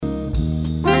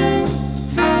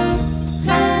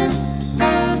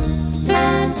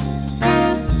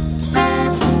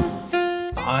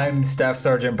I'm Staff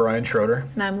Sergeant Brian Schroeder.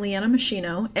 And I'm Leanna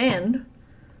Machino. And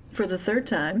for the third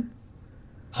time,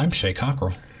 I'm Shay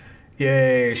Cockrell.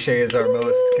 Yay, Shay is our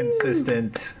most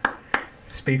consistent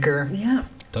speaker. Yeah.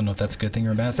 Don't know if that's a good thing or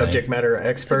a bad Subject thing. matter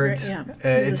expert. It's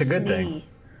a good SME. thing.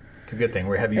 It's a good thing.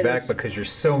 We have you It back is. because you're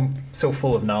so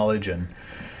full of knowledge and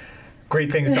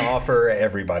great things to offer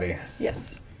everybody.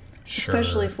 Yes. Sure.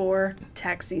 Especially for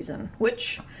tax season,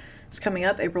 which is coming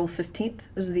up. April 15th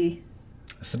is the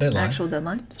It's the deadline. actual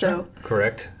deadline. So,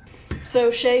 Correct? so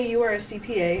Shay, you are a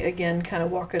CPA. Again, kind of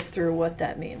walk us through what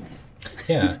that means.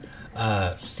 Yeah.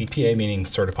 CPA meaning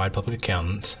Certified Public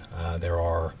Accountant. There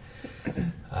are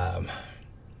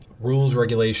rules,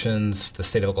 regulations the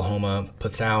state of Oklahoma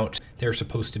puts out. They're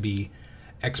supposed to be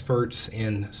experts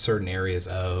in certain areas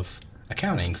of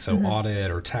accounting. So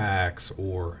audit or tax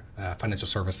or financial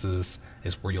services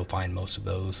is where you'll find most of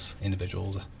those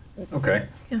individuals. Okay.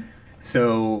 Yeah.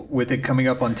 So with it coming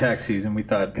up on tax season, we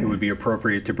thought it would be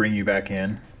appropriate to bring you back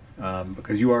in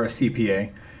because you are a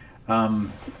CPA.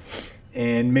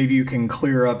 And maybe you can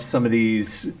clear up some of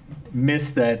these myths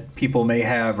that people may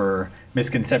have or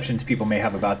misconceptions people may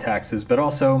have about taxes, but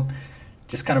also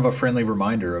just kind of a friendly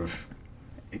reminder of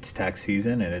it's tax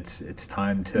season and it's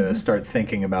time to start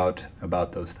thinking about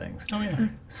those things. Oh, yeah.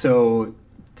 So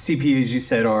CPAs, you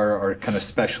said, are kind of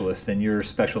specialists, and your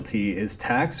specialty is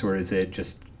tax, or is it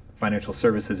just financial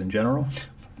services in general?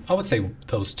 I would say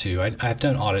those two. I've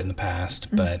done audit in the past,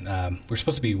 but we're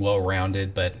supposed to be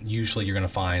well-rounded, but usually you're going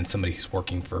to find somebody who's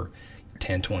working for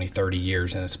 10, 20, 30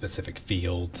 years in a specific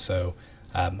field. So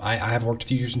I have worked a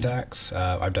few years in tax.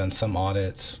 I've done some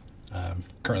audits.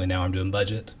 Currently now I'm doing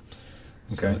budget.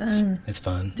 So Okay. it's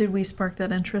fun. Did we spark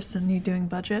that interest in you doing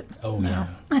budget? Oh, No.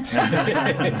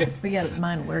 yeah. We got his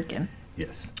mind working.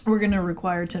 Yes. We're going to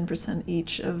require 10%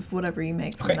 each of whatever you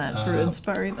make from Okay. that for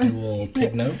inspiring I them. will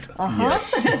take note.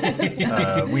 Yes.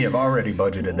 We have already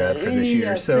budgeted that for this year.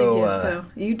 Yes, So, thank you. So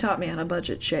you taught me on a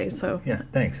budget, Shay, so yeah,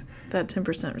 thanks. that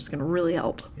 10% is going to really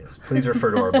help. Yes. Please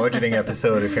refer to our budgeting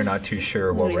episode if you're not too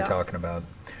sure what we're Yeah. talking about.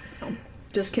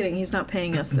 Just kidding. He's not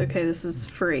paying us. Okay, this is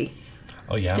free.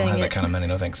 Oh, yeah. I don't Dang have it. that kind of money.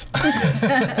 No, thanks.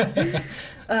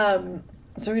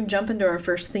 So we're going to jump into our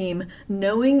first theme.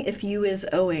 Knowing if you is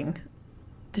owing.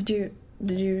 Did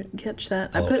you catch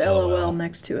that? I put LOL. LOL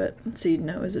next to it so you'd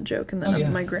know it was a joke, and then Oh, yeah.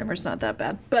 my grammar's not that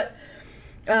bad. But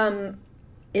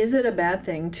is it a bad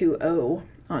thing to owe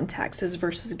on taxes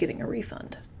versus getting a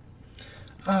refund?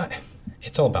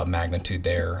 It's all about magnitude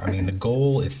there. I mean, the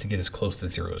goal is to get as close to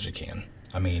zero as you can.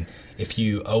 I mean, if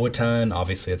you owe a ton,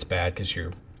 obviously it's bad because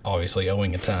you're obviously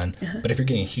owing a ton. But if you're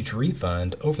getting a huge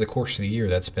refund over the course of the year,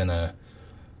 that's been an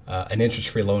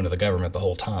interest-free loan to the government the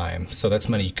whole time. So that's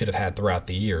money you could have had throughout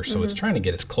the year. So it's trying to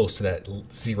get as close to that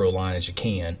zero line as you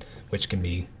can, which can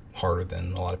be harder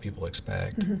than a lot of people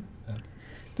expect.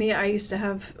 Me, I used to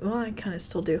have, well, I kind of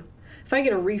still do. If I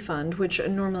get a refund, which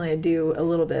normally I do a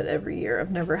little bit every year, I've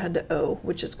never had to owe,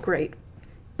 which is great.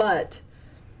 But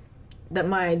that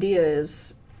my idea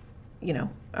is,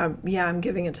 I'm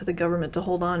giving it to the government to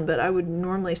hold on, but I would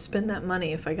normally spend that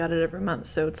money if I got it every month.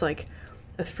 So it's like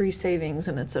a free savings,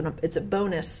 and it's a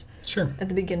bonus Sure. at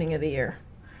the beginning of the year.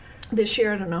 This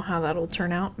year, I don't know how that'll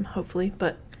turn out, hopefully,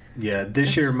 but Yeah,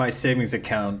 this year my savings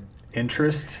account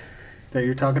interest that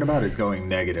you're talking about is going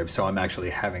negative, so I'm actually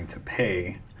having to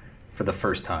pay for the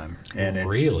first time, and it's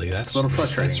Really? it's That's a little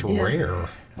frustrating. That's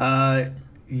rare.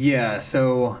 Yeah,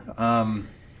 so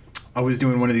I was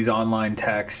doing one of these online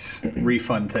tax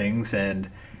refund things, and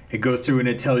it goes through and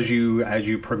it tells you as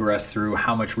you progress through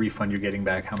how much refund you're getting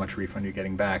back, how much refund you're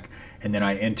getting back, and then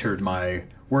I entered my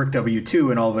work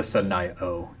W-2, and all of a sudden I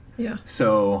owe. yeah.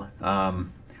 So,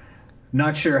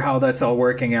 not sure how that's all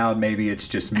working out. Maybe it's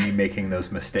just me making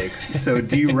those mistakes. So,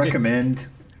 do you recommend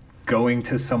going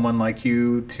to someone like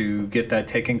you to get that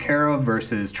taken care of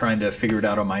versus trying to figure it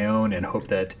out on my own and hope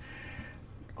that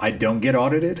I don't get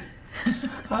audited?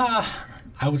 I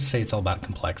would say it's all about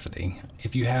complexity.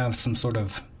 If you have some sort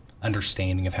of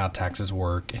understanding of how taxes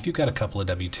work, if you've got a couple of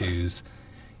W-2s,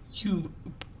 you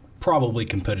probably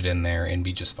can put it in there and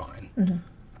be just fine.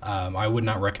 I would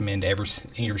not recommend every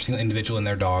single individual and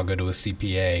their dog go to a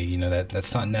CPA.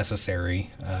 That's not necessary.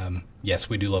 Yes,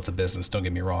 we do love the business, don't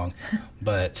get me wrong,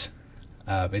 but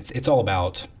it's all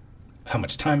about how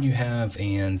much time you have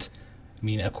and,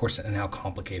 of course, and how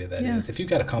complicated that is. If you've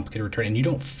got a complicated return and you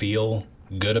don't feel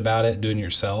good about it doing it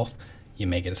yourself, you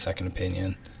may get a second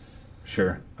opinion.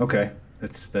 Sure. Okay.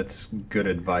 That's good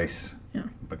advice. Yeah.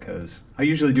 Because I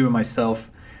usually do it myself,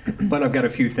 but I've got a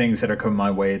few things that are coming my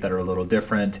way that are a little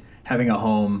different. Having a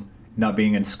home, not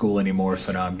being in school anymore,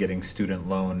 so now I'm getting student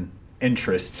loan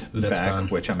interest Ooh, that's back, fun.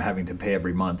 which I'm having to pay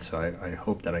every month. So I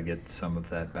hope that I get some of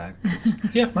that back. 'Cause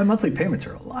Yeah. my monthly payments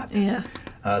are a lot. Yeah.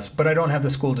 But I don't have the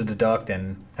school to deduct,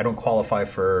 and I don't qualify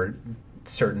for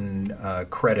certain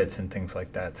credits and things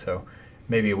like that. So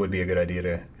maybe it would be a good idea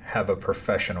to have a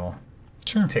professional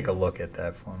Sure. take a look at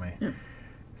that for me.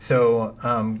 So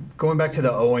going back to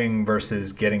the owing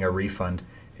versus getting a refund,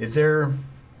 is there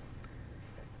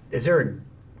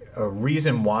a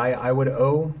reason why I would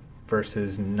owe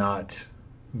versus not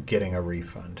getting a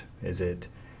refund? Is it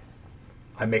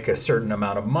I make a certain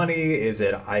amount of money? Is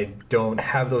it I don't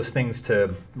have those things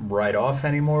to write off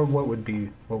anymore? What would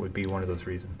be one of those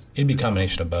reasons? It'd be a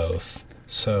combination of both.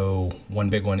 So one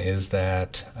big one is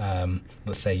that,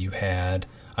 let's say you had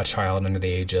a child under the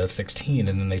age of 16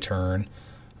 and then they turn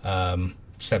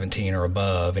 17 or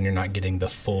above and you're not getting the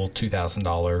full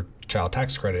 $2,000 child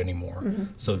tax credit anymore.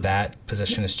 So that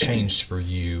position has changed for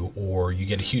you, or you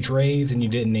get a huge raise and you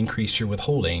didn't increase your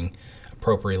withholding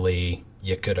appropriately,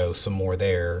 you could owe some more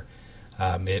there.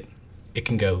 It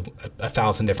can go a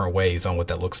thousand different ways on what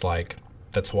that looks like.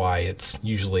 That's why it's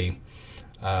usually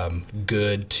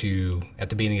good to, at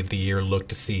the beginning of the year, look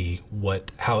to see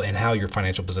how your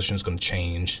financial position is going to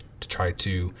change, to try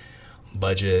to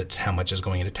budget how much is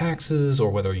going into taxes, or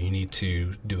whether you need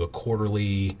to do a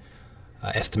quarterly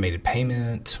estimated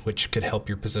payment, which could help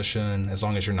your position, as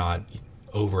long as you're not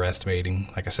overestimating,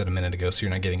 like I said a minute ago, so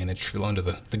you're not getting an interest-free loan to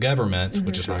the government,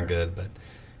 which is not good. But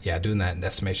yeah, doing that in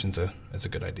estimation is a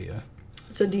good idea.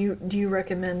 So do you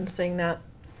recommend saying that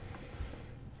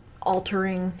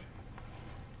altering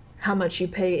how much you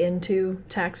pay into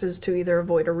taxes to either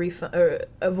avoid a refund or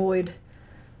avoid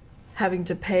having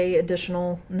to pay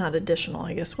not additional,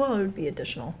 I guess. Well, it would be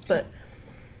additional, but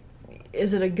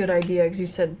is it a good idea, as you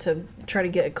said, to try to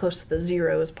get as close to the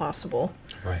zero as possible?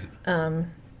 Right.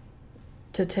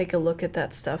 To take a look at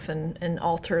that stuff and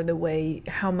alter the way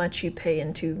how much you pay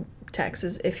into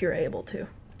taxes if you're able to.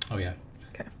 Oh, yeah.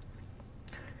 Okay.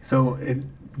 So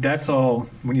that's all,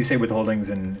 when you say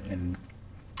withholdings, and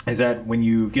is that when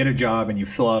you get a job and you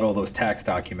fill out all those tax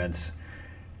documents,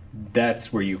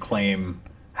 that's where you claim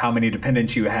how many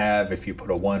dependents you have, if you put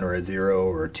a 1 or a 0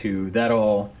 or a 2, that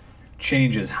all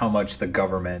changes how much the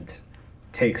government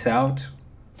takes out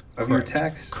of your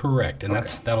tax? Correct. And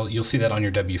you'll see that on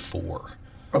your W-4.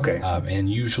 Okay. And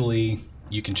usually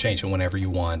you can change it whenever you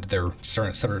want. There are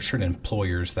certain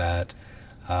employers that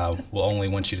will only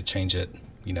want you to change it,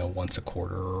 once a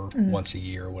quarter or once a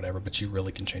year or whatever, but you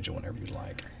really can change it whenever you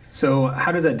like. So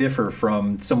how does that differ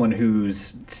from someone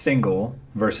who's single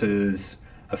versus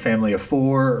a family of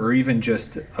 4, or even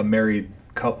just a married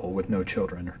couple with no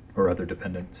children or other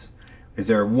dependents? Is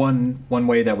there one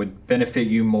way that would benefit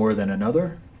you more than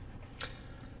another?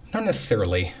 Not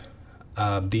necessarily.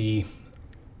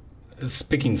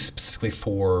 Speaking specifically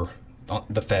for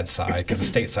the Fed side, because the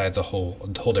state side's a whole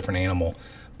different animal.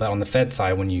 But on the Fed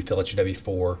side, when you fill out your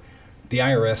W-4, the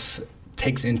IRS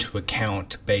takes into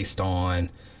account, based on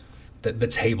the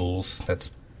tables that's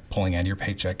pulling out of your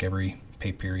paycheck every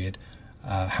pay period,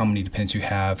 how many dependents you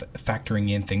have,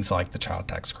 factoring in things like the child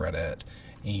tax credit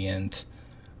and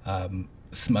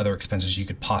some other expenses you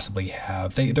could possibly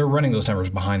have. They're running those numbers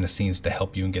behind the scenes to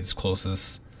help you and get as close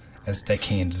as they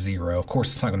can to zero. Of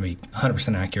course, it's not going to be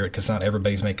 100% accurate because not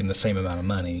everybody's making the same amount of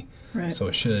money. Right. So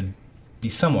it should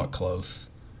be somewhat close.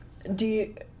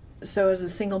 So as a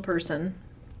single person,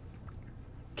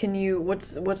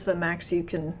 what's the max you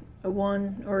can, a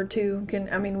 1 or 2?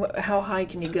 How high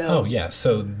can you go? Oh, yeah.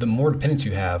 So the more dependents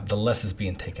you have, the less is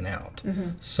being taken out.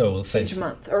 So let's say Each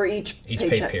month or each pay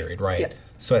paycheck. period, right? Yeah.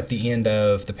 So at the end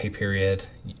of the pay period,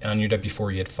 on your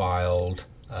W-4, you had filed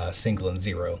single and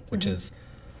 0, which is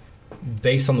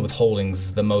based on the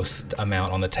withholdings, the most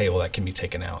amount on the table that can be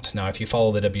taken out. Now, if you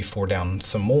follow the W-4 down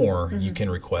some more, you can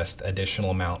request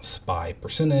additional amounts by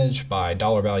percentage, by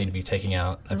dollar value to be taken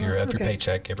out of your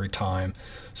paycheck every time.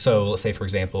 So let's say, for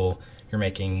example, you're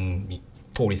making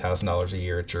 $40,000 a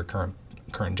year at your current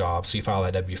job, so you file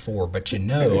that W-4, but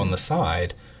on the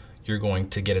side, you're going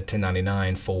to get a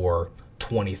 1099 for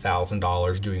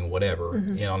 $20,000 doing whatever.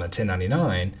 And on a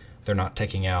 1099, they're not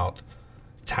taking out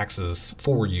taxes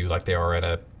for you like they are at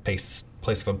a place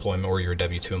of employment or you're a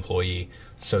W-2 employee.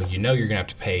 So you're going to have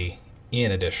to pay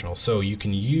in additional. So you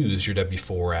can use your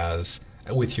W-4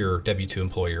 with your W-2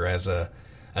 employer as a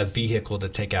vehicle to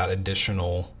take out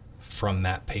additional from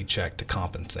that paycheck to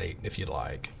compensate if you'd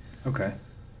like. Okay,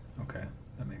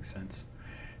 that makes sense.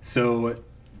 So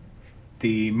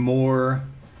the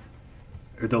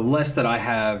less that I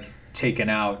have taken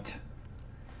out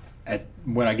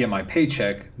when I get my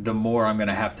paycheck, the more I'm going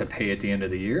to have to pay at the end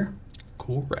of the year?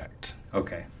 Correct.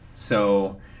 Okay.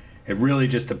 So it really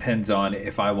just depends on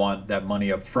if I want that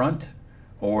money up front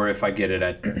or if I get it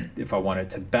if I want it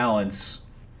to balance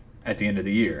at the end of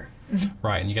the year.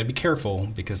 Right, and you got to be careful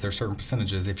because there's certain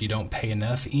percentages. If you don't pay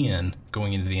enough in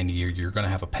going into the end of the year, you're going to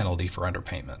have a penalty for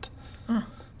underpayment.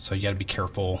 So you got to be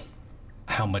careful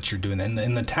how much you're doing. And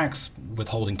the tax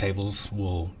withholding tables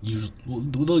they'll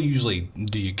usually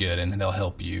do you good, and they'll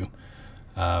help you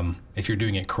if you're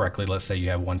doing it correctly. Let's say you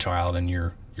have one child and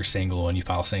you're single and you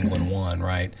file single in one,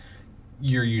 right?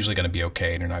 You're usually going to be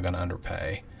okay, and you're not going to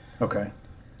underpay. Okay.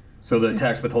 So the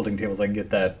tax withholding tables, I can get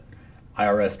that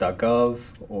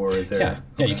IRS.gov, or is there?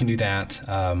 Yeah, you can do that.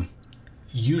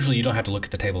 Usually you don't have to look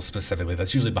at the table specifically.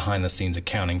 That's usually behind the scenes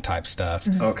accounting type stuff.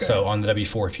 Okay. So on the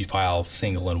W-4, if you file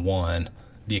single in one,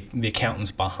 the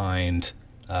accountants behind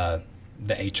the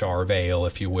HR veil,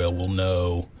 if you will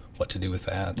know what to do with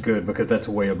that. Good, because that's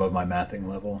way above my mathing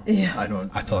level. Yeah.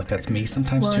 I feel like that's me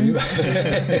sometimes too.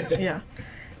 Yeah.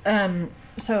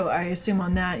 So I assume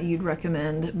on that you'd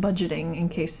recommend budgeting in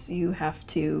case you have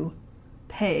to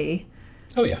pay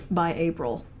Oh yeah. by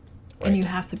April. Right. And you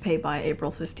have to pay by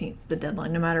April 15th, the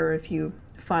deadline, no matter if you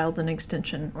filed an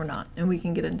extension or not. And we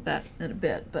can get into that in a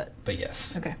bit, but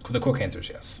yes. Okay. The quick answer is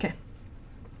yes. okay.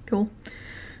 Cool.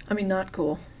 I mean, not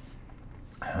cool.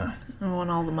 I want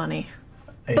all the money.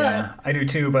 Yeah, I do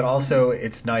too, but also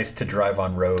it's nice to drive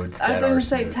on roads that I was are going to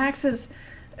say, smooth. taxes,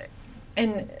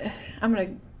 and I'm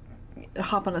going to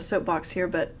hop on a soapbox here,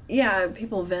 but yeah,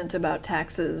 people vent about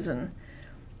taxes and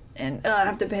I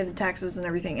have to pay the taxes and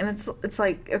everything. And it's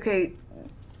like, okay,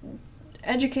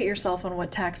 educate yourself on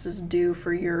what taxes do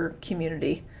for your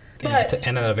community. But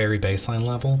And at a very baseline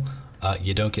level,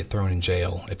 you don't get thrown in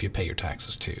jail if you pay your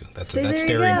taxes too. That's see, very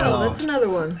there you go. important. That's another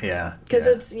one. Yeah. Because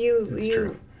yeah. it's It's you.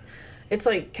 true. It's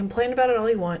like, complain about it all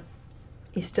you want.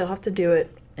 You still have to do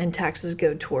it, and taxes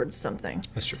go towards something.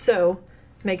 That's true. So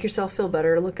make yourself feel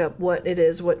better. Look up what it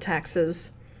is, what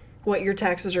your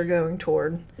taxes are going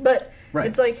toward. But Right.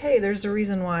 it's like, hey, there's a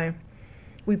reason why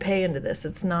we pay into this.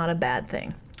 It's not a bad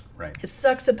thing. Right. It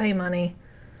sucks to pay money,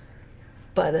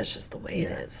 but that's just the way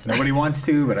it is. Nobody wants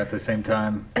to, but at the same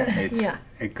time,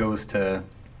 it goes to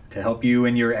help you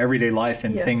in your everyday life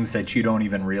and Yes. things that you don't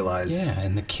even realize. Yeah,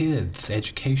 and the kids,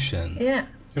 education. Yeah.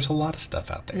 There's a lot of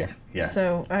stuff out there. Yeah.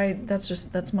 So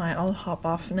I'll hop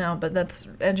off now, but that's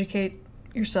educate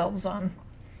yourselves on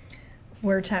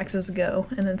where taxes go,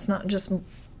 and it's not just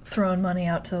throwing money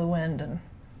out to the wind and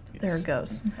there Yes. it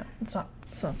goes. No,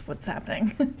 it's not what's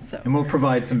happening. So And we'll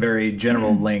provide some very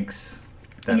general links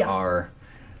that Yeah. are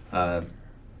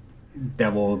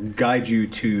that will guide you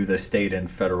to the state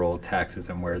and federal taxes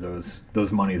and where those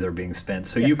monies are being spent,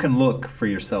 so you can look for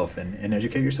yourself and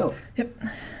educate yourself. Yep.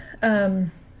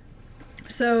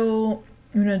 So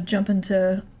I'm gonna jump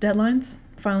into deadlines,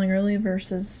 filing early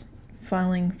versus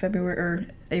filing February or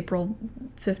April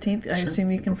 15th. I Sure.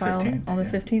 assume you can April file 15th, on the yeah.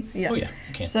 15th. Yeah. Oh yeah,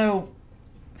 you can. So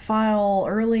file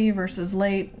early versus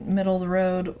late, middle of the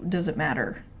road. Does it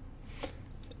matter?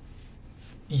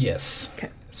 Yes. Okay.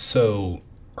 So,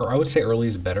 or I would say early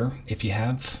is better. If you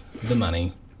have the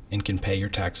money and can pay your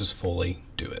taxes fully,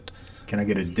 do it. Can I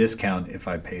get a discount if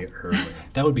I pay early?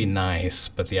 That would be nice,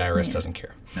 but the IRS doesn't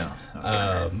care. No.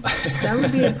 That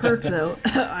would be a perk though,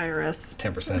 IRS.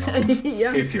 10% off.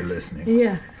 Yeah. If you're listening.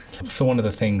 Yeah. So one of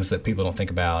the things that people don't think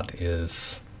about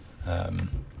is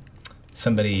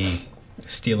somebody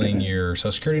stealing your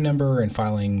Social Security number and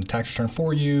filing the tax return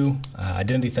for you.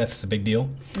 Identity theft is a big deal.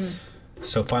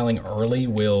 So filing early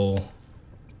will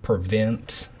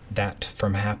prevent that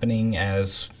from happening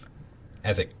as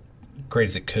great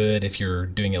as it could if you're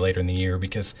doing it later in the year,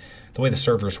 because the way the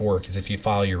servers work is if you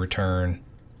file your return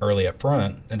early up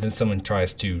front and then someone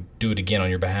tries to do it again on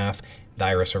your behalf, the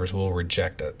IRS servers will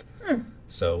reject it.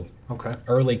 So Okay.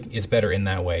 early is better in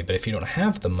that way. But if you don't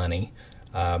have the money,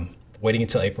 waiting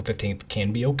until April 15th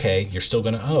can be okay. You're still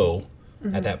going to owe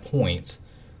at that point,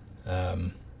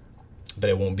 but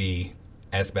it won't be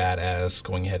as bad as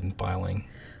going ahead and filing.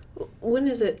 When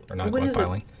is it? Or not when going is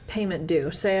filing. it payment due?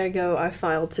 Say I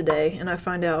filed today and I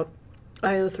find out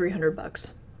I owe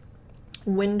 $300.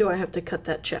 When do I have to cut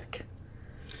that check?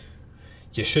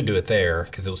 You should do it there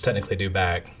because it was technically due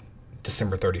back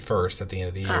December 31st at the end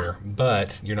of the year,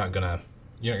 but you're not gonna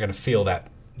feel that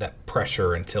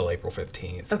pressure until April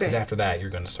 15th. Because Okay. after that, you're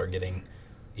going to start getting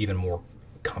even more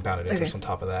compounded interest on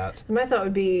top of that. My thought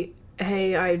would be,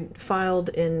 hey, I filed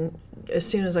in as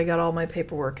soon as I got all my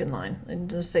paperwork in line, and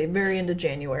just say very end of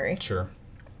January. Sure.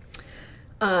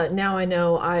 Now I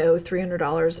know I owe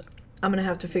 $300. I'm gonna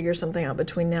have to figure something out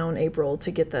between now and April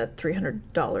to get that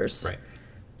 $300.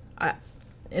 Right.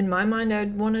 In my mind,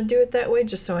 I'd want to do it that way,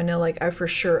 just so I know, like, I for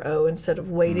sure owe instead of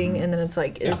waiting, and then it's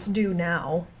like, it's due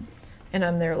now. and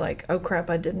I'm there like, oh crap,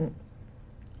 I didn't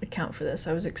account for this.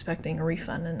 I was expecting a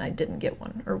refund and I didn't get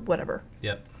one or whatever.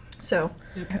 Yep. So,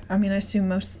 I mean, I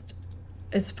assume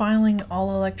is filing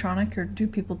all electronic, or do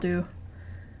people do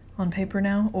on paper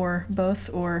now, or both,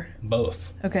 or?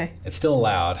 Both. Okay. It's still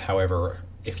allowed. However,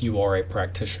 if you are a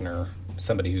practitioner,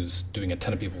 somebody who's doing a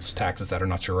ton of people's taxes that are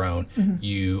not your own,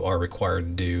 you are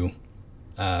required to do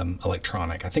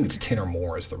electronic. I think it's 10 or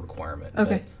more is the requirement.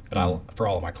 Okay. But for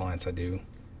all of my clients, I do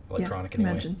electronic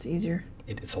anyway. Imagine it's easier.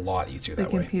 It's a lot easier The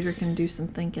that way. computer can do some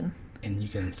thinking. And you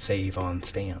can save on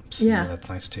stamps. Yeah. That's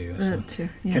nice too. That too.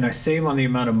 Yeah. Can I save on the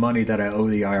amount of money that I owe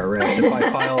the IRS if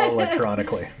I file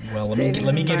electronically? Well, Saving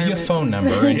let me give you a environment. phone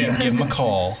number and you can give them a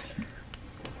call.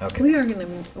 Okay. We're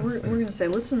gonna say,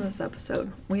 listen to this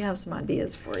episode. We have some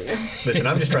ideas for you. Listen,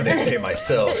 I'm just trying to educate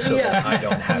myself so that Yeah. I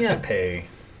don't have Yeah. to pay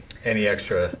any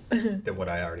extra than what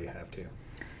I already have to.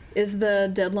 Is the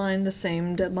deadline the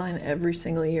same deadline every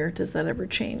single year? Does that ever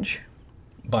change?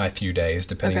 By a few days,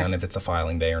 depending Okay. on if it's a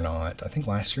filing day or not. I think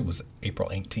last year was April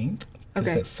 18th because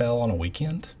Okay. it fell on a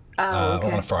weekend. Oh,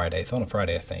 okay. On a Friday. It fell on a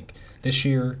Friday, I think. This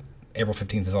year, April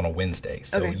 15th is on a Wednesday,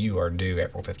 so Okay. you are due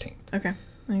April 15th. Okay,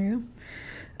 there you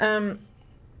go.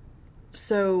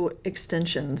 So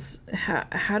extensions.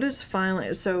 How does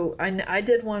filing? So I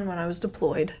did one when I was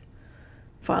deployed.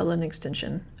 File an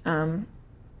extension.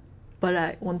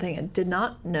 But one thing I did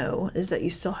not know is that you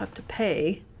still have to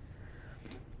pay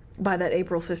by that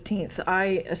April 15th.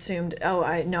 I assumed,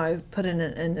 I put in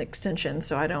an extension,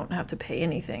 so I don't have to pay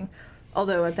anything.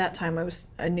 Although at that time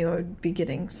I knew I would be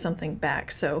getting something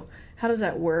back. So how does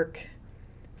that work?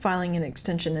 Filing an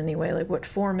extension anyway, like what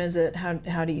form is it?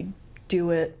 How do you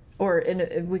do it? Or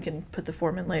we can put the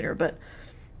form in later, but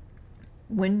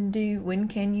when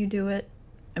can you do it?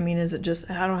 I mean, is it just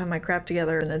I don't have my crap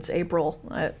together and it's April?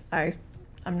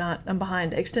 I'm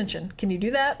behind. Extension. Can you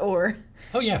do that or?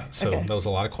 Oh, yeah. So Okay. there was a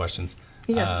lot of questions.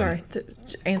 Yeah, sorry to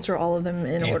answer all of them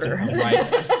in Answer- order.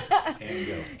 Right. And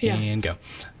go. Yeah. And go.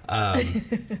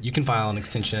 You can file an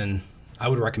extension. I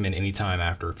would recommend any time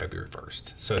after February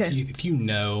 1st. So Okay. if you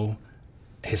know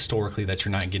historically that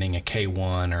you're not getting a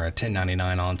K1 or a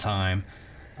 1099 on time,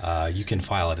 you can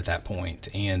file it at that point.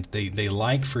 And they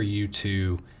like for you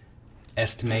to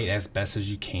estimate as best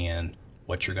as you can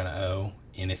what you're going to owe.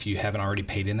 And if you haven't already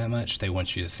paid in that much, they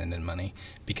want you to send in money.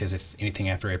 Because if anything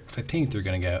after April 15th, you're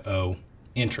going to owe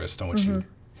interest on what you...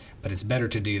 But it's better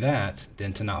to do that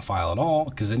than to not file at all,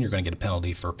 because then you're going to get a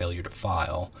penalty for failure to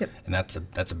file. Yep. And that's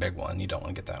a big one. You don't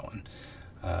want to get that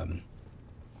one.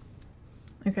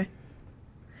 Okay.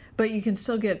 But you can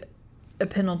still get a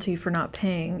penalty for not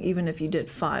paying even if you did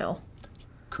file.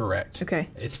 Correct. Okay.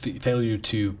 It's failure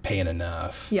to pay in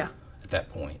enough Yeah. at that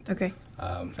point. Okay.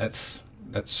 That's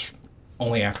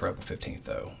only after April 15th,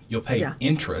 though. You'll pay Yeah.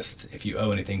 interest if you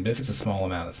owe anything, but if it's a small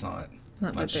amount, it's not Not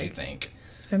as that much as you big. think.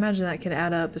 I imagine that could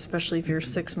add up, especially if you're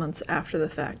 6 months after the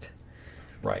fact.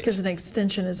 Right. Because an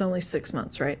extension is only 6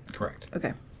 months, right? Correct.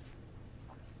 Okay.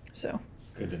 So,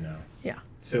 Good to know. yeah.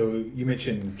 So you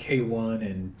mentioned K1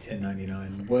 and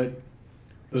 1099.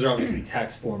 Those are obviously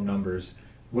tax form numbers.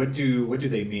 What do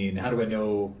they mean? How do I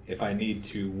know if I need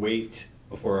to wait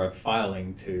before I'm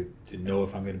filing to know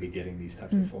if I'm going to be getting these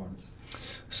types of forms?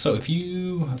 So if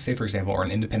you, say for example, are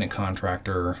an independent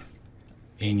contractor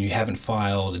and you haven't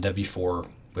filed a W-4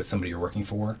 with somebody you're working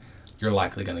for, you're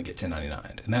likely going to get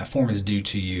 1099. And that form is due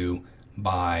to you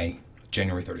by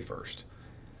January 31st.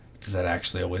 Does that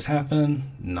actually always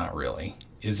happen? Not really.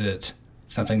 Is it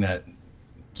something that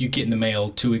you get in the mail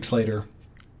 2 weeks later?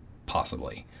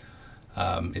 Possibly.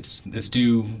 It's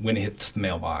due when it hits the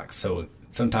mailbox. So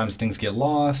sometimes things get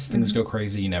lost, things go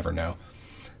crazy, you never know.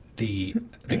 The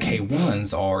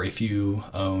K1s are if you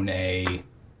own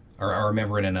or are a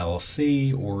member in an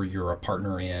LLC, or you're a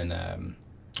partner in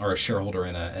or a shareholder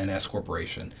in an S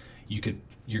corporation.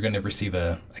 You're going to receive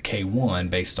a K1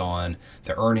 based on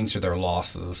their earnings or their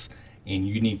losses, and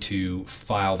you need to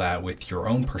file that with your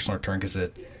own personal return because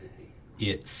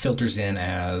it filters in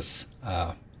as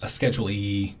a Schedule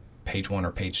E, page 1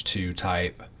 or page 2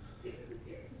 type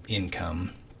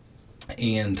income.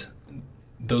 And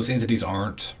those entities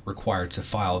aren't required to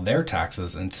file their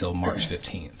taxes until March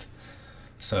 15th.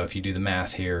 So if you do the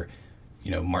math here,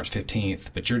 March 15th,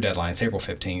 but your deadline's April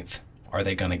 15th, are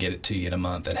they going to get it to you in a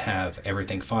month and have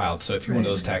everything filed? So if you're one of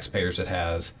those taxpayers that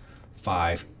has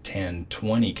 5, 10,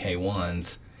 20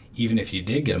 K1s, even if you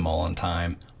did get them all on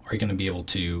time, are you going to be able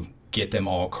to get them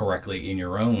all correctly in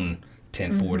your own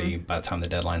 1040 by the time the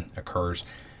deadline occurs?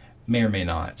 May or may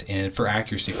not. And for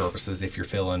accuracy purposes, if you're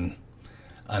feeling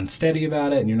unsteady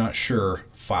about it and you're not sure,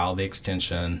 file the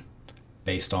extension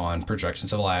based on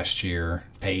projections of last year,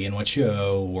 pay in what you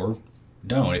owe, or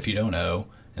don't if you don't owe,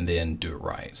 and then do it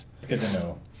right. It's good to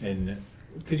know, and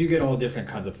because you get all different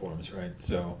kinds of forms, right?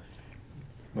 So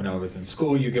when I was in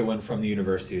school, you get one from the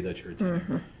university that you're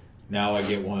attending. Now I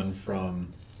get one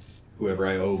from whoever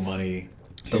I owe money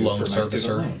to The loan for my student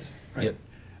servicer. loans. Right. Yep.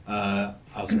 I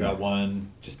also got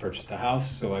one, just purchased a house,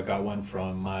 so I got one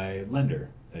from my lender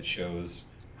that shows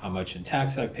how much in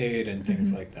tax I paid and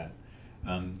things like that.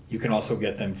 You can also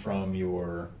get them from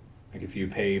your, like if you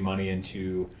pay money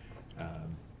into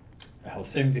a health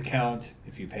savings account,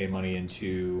 if you pay money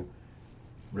into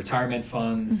retirement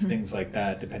funds, things like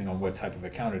that, depending on what type of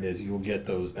account it is, you'll get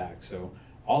those back. So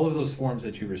all of those forms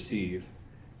that you receive,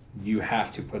 you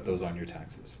have to put those on your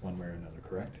taxes one way or another,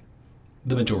 correct?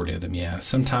 The majority of them, yeah.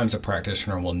 Sometimes a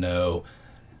practitioner will know,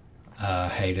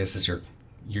 hey, this is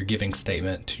your giving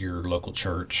statement to your local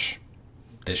church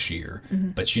this year,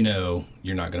 but you know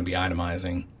you're not going to be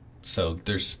itemizing, so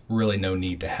there's really no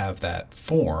need to have that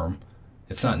form.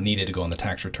 It's not needed to go on the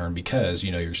tax return because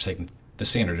you know you're taking the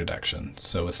standard deduction,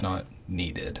 so it's not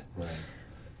needed. Right.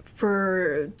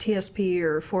 For TSP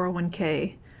or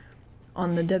 401k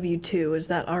on the W-2, is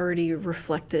that already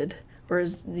reflected, or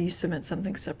do you submit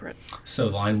something separate? So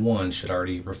line 1 should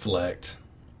already reflect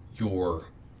your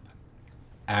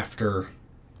after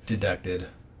deducted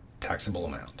taxable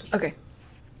amount. Okay.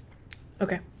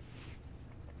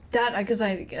 That, because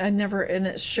I never, and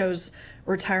it shows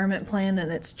retirement plan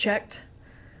and it's checked,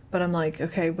 but I'm like,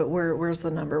 okay, but where's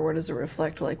the number? Where does it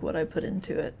reflect like what I put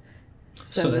into it?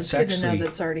 So that's it's good to know actually-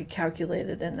 that's already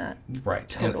calculated in that Right.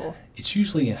 total. And it's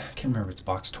usually, I can't remember if it's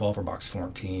box 12 or box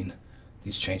 14,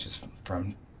 these changes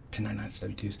from 1099s to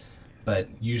W-2s. But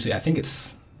usually, I think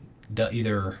it's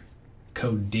either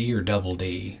code D or double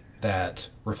D that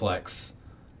reflects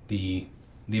the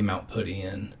amount put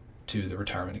in to the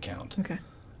retirement account. Okay.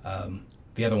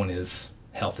 The other one is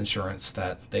health insurance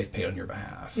that they've paid on your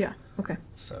behalf. Yeah. Okay.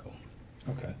 So,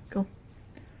 Okay. Cool.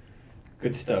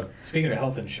 Good stuff. Speaking of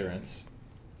health insurance,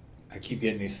 I keep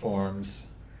getting these forms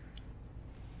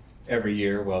every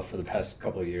year, well, for the past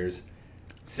couple of years,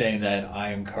 saying that I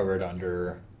am covered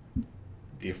under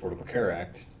the Affordable Care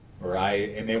Act, or I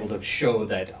am able to show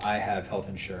that I have health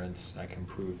insurance. I can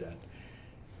prove that.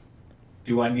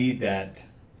 Do I need that?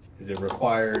 Is it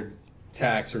required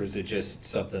tax, or is it just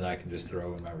something I can just throw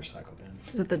in my recycle bin?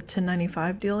 Is it the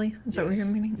 1095 dealie? Is that what you're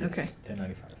meaning? Yes, Okay.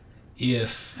 1095.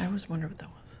 if I always wonder what that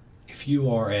was. if you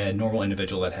are a normal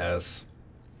individual that has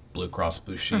Blue Cross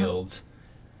Blue Shields,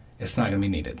 it's not going to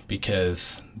be needed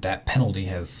because that penalty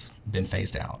has been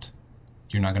phased out.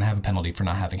 You're not going to have a penalty for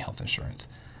not having health insurance.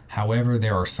 However,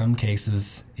 there are some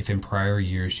cases, if in prior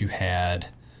years you had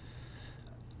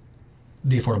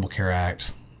the Affordable Care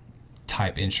Act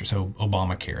type insurance, so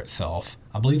Obamacare itself,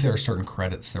 I believe there are certain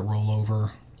credits that roll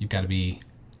over. You've got to be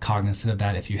cognizant of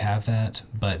that if you have that.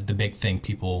 But the big thing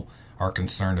people are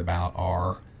concerned about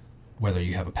are whether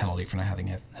you have a penalty for not having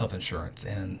health insurance,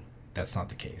 and that's not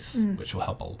the case, which will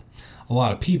help a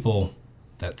lot of people.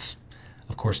 That's,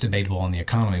 of course, debatable on the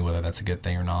economy whether that's a good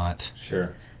thing or not.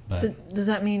 Sure. But Does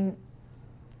that mean?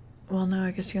 Well, no.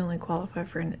 I guess you only qualify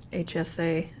for an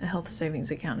HSA, a health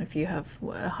savings account, if you have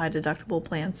a high deductible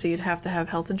plan. So you'd have to have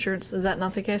health insurance. Is that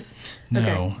not the case?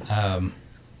 no.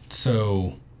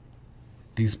 So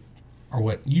these are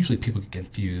what usually people get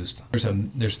confused.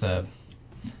 There's the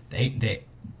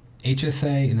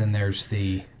HSA, and then there's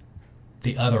the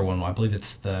other one. I believe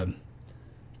it's the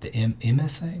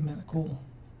MSA, medical.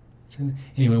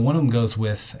 Anyway, one of them goes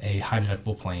with a high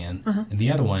deductible plan, and the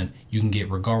other one you can get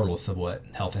regardless of what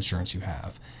health insurance you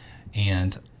have.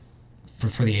 And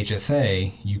for the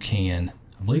HSA, you can,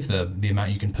 I believe the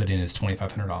amount you can put in is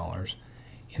 $2,500,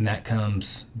 and that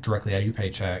comes directly out of your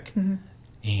paycheck,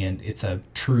 and it's a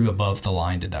true above the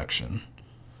line deduction.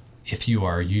 If you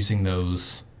are using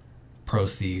those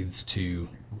proceeds to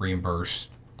reimburse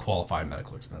qualified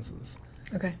medical expenses.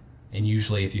 Okay. And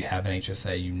usually if you have an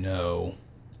HSA, you know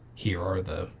here are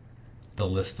the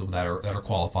lists that are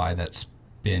qualified that's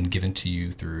been given to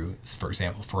you through, for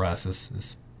example, for us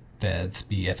is Feds,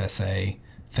 BFSA,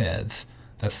 Feds.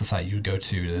 That's the site you would go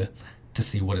to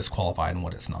see what is qualified and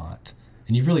what is not.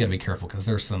 And you've really got to be careful because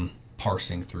there's some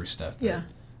parsing through stuff that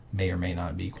may or may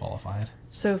not be qualified.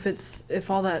 So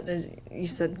if all that is, you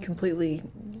said completely,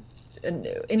 and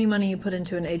any money you put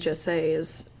into an HSA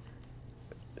is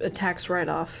a tax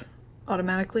write-off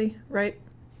automatically, right?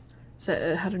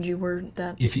 So how did you word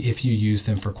that? If you use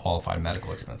them for qualified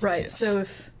medical expenses, Right. yes. So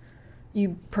if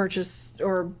you purchase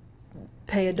or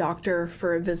pay a doctor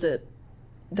for a visit,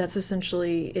 that's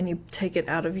essentially, and you take it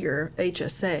out of your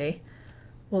HSA,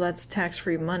 well, that's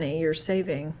tax-free money. You're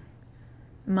saving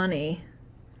money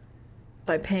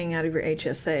by paying out of your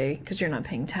HSA because you're not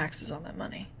paying taxes on that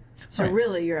money. So Right.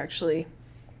 really, you're actually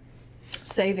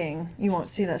saving. You won't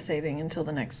see that saving until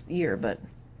the next year, but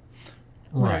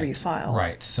whenever you file.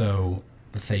 Right. So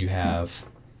let's say you have,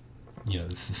 this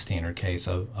is the standard case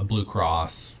of a Blue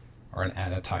Cross or an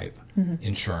ADA type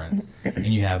insurance, and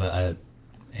you have a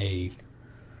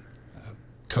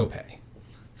copay.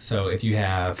 So if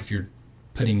you're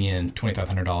putting in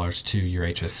 $2,500 to your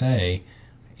HSA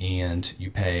and you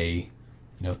pay,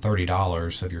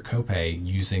 $30 of your copay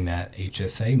using that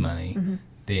HSA money,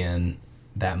 then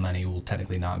that money will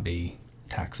technically not be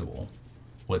taxable.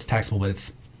 Well, it's taxable, but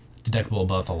it's deductible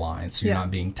above the line, so you're not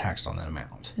being taxed on that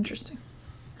amount. Interesting.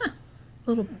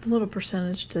 Little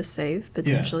percentage to save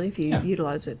potentially if you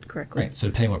utilize it correctly. Right. So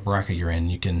depending what bracket you're in,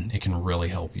 it can really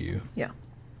help you. Yeah.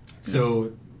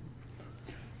 So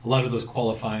a lot of those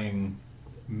qualifying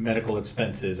medical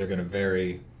expenses are going to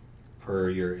vary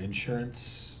per your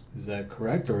insurance. Is that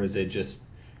correct? Or is it just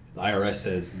the IRS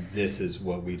says this is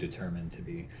what we determine to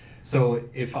be? So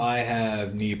if I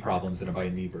have knee problems and I buy a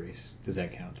knee brace, does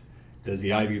that count? Does the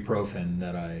ibuprofen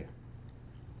that I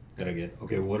get,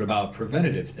 okay, what about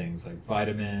preventative things like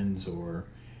vitamins or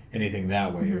anything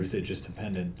that way? Or is it just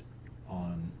dependent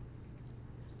on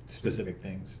specific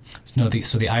things? No,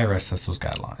 so the IRS sets those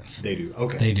guidelines. They do,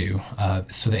 okay. They do.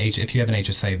 So if you have an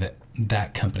HSA,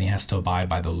 that company has to abide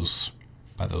by those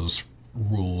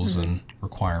rules and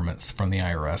requirements from the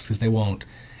IRS, because they won't.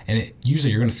 And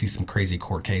usually you're going to see some crazy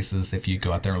court cases if you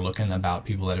go out there looking about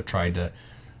people that have tried to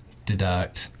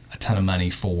deduct a ton of money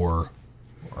for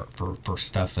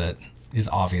stuff that is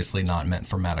obviously not meant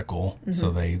for medical.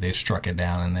 So they've struck it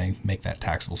down and they make that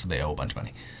taxable, so they owe a bunch of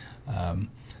money.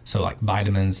 So like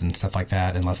vitamins and stuff like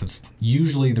that, unless it's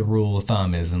usually the rule of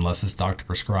thumb is unless it's doctor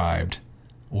prescribed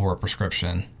or a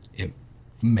prescription, it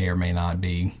may or may not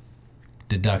be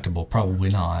deductible. Probably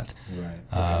not. Right.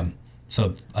 Okay.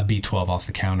 So a B12 off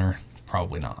the counter,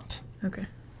 probably not. Okay.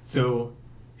 So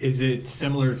is it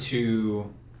similar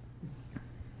to,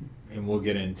 and we'll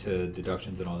get into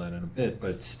deductions and all that in a bit,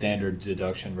 but standard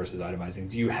deduction versus itemizing?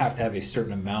 Do you have to have a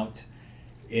certain amount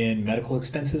in medical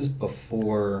expenses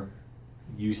before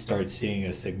you start seeing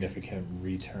a significant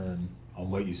return on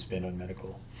what you spend on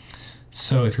medical?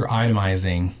 So if you're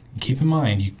itemizing, keep in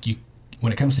mind, you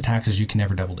when it comes to taxes, you can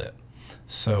never double dip.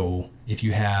 So if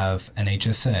you have an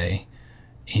HSA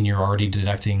and you're already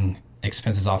deducting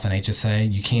expenses off an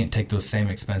HSA, you can't take those same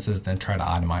expenses then try to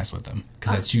itemize with them,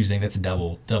 because that's a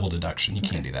double deduction. You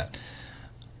can't do that.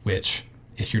 Which,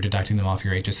 if you're deducting them off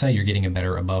your HSA, you're getting a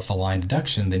better above the line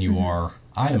deduction than you are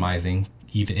itemizing,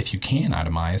 even if you can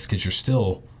itemize, because you're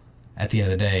still, at the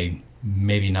end of the day,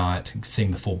 maybe not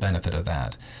seeing the full benefit of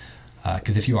that.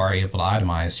 Because if you are able to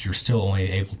itemize, you're still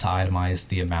only able to itemize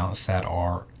the amounts that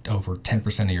are over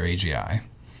 10% of your AGI.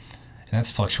 And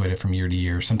that's fluctuated from year to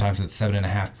year. Sometimes it's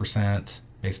 7.5%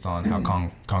 based on how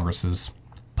Congress has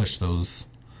pushed those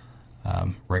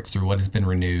regs through, what has been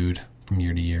renewed from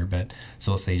year to year. But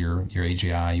so let's say your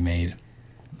AGI you made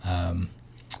in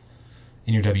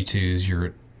your W-2s, you're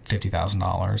at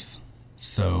 $50,000.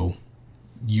 So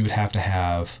you would have to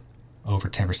have over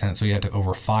 10%. So you have to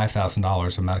over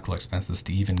 $5,000 of medical expenses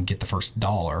to even get the first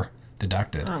dollar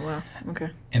deducted. Oh, wow. Okay.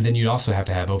 And then you'd also have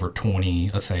to have over 20,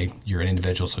 let's say you're an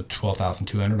individual, so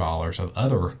 $12,200 of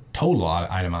other total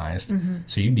itemized.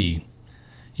 So you'd be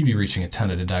reaching a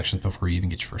ton of deductions before you even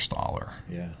get your first dollar.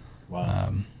 Yeah.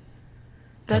 Wow.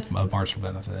 That's a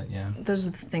marginal benefit, yeah. Those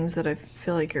are the things that I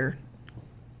feel like are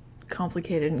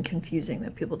complicated and confusing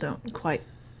that people don't quite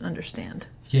understand.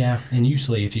 Yeah, and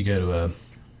usually if you go to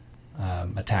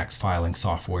a tax filing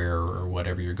software or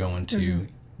whatever you're going to,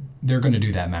 they're going to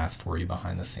do that math for you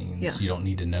behind the scenes. Yeah. You don't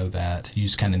need to know that. You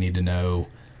just kind of need to know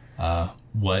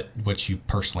what you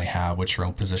personally have, what your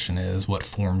own position is, what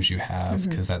forms you have,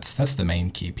 because that's the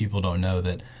main key. People don't know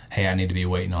that, hey, I need to be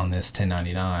waiting on this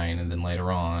 1099, and then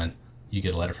later on you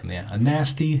get a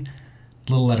nasty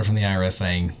little letter from the IRS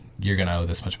saying you're going to owe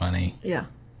this much money. Yeah.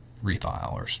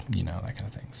 Refile or that kind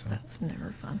of thing. So That's never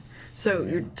fun. So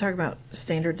you're talking about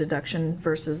standard deduction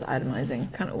versus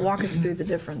itemizing. Kind of walk us through the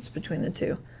difference between the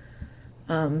two,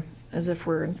 as if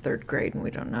we're in third grade and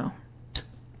we don't know,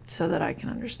 so that I can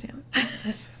understand.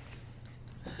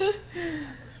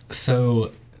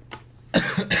 So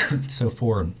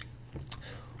for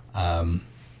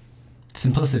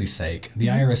simplicity's sake, the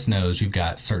IRS knows you've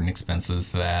got certain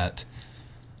expenses that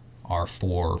are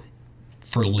for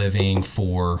living,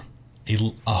 for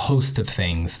a host of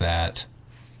things that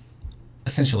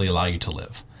essentially allow you to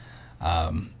live.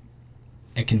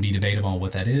 It can be debatable on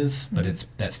what that is, but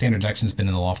that standard deduction has been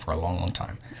in the law for a long, long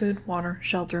time. Food, water,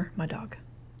 shelter, my dog,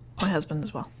 my husband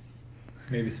as well.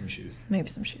 Maybe some shoes. Maybe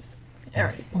some shoes. All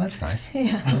right. Well, that's nice.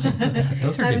 Yeah. Those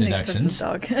are I have good an deductions. expensive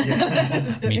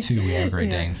dog. Me too. We are Great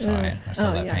Yeah. Danes, so I feel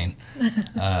Oh, that yeah. pain.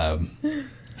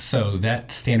 So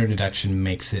that standard deduction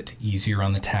makes it easier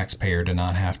on the taxpayer to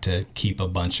not have to keep a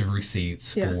bunch of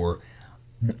receipts Yeah. for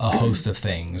a host of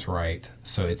things, right?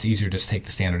 So it's easier to just take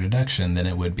the standard deduction than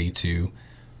it would be to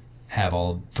have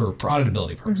all for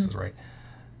auditability purposes, right?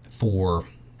 For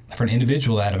an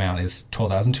individual, that amount is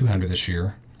 $12,200 this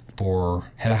year. For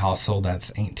head of household,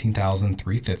 that's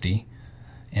 $18,350,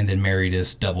 and then married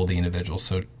is double the individual,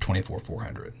 so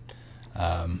 $24,400.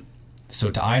 So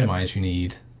to itemize, you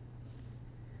need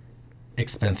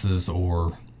expenses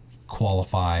or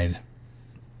qualified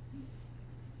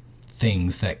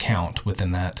things that count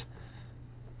within that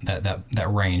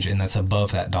range, and that's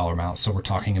above that dollar amount. So we're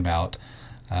talking about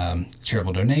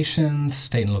charitable donations,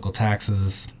 state and local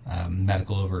taxes,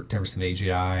 medical over 10% of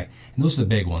AGI, and those are the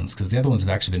big ones because the other ones have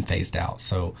actually been phased out.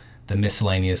 So the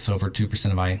miscellaneous over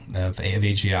 2% of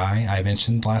AGI I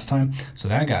mentioned last time, so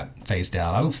that got phased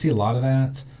out. I don't see a lot of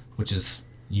that, which is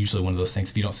usually one of those things.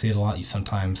 If you don't see it a lot, you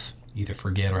sometimes either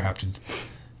forget or have to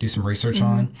do some research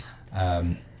on.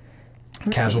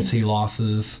 Casualty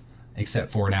losses,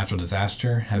 except for a natural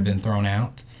disaster, have been thrown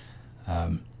out.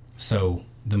 So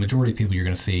the majority of people you're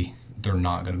going to see, they're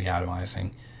not going to be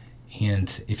itemizing.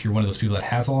 And if you're one of those people that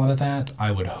has a lot of that,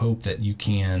 I would hope that you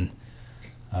can,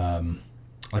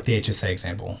 like the HSA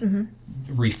example,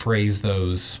 rephrase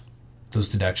those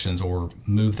deductions or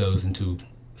move those into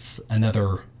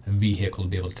another vehicle to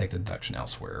be able to take the deduction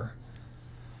elsewhere.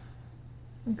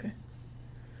 Okay.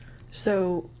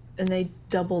 So, and they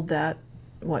doubled that,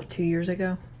 what, 2 years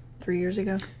ago? 3 years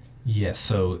ago? Yes,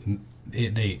 so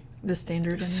they The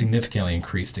standard? I mean? significantly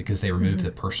increased it because they removed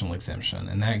the personal exemption,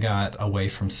 and that got away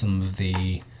from some of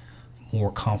the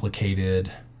more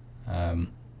complicated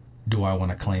do I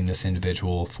want to claim this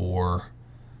individual for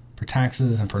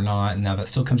taxes and for not. And now that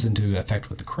still comes into effect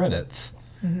with the credits.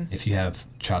 If you have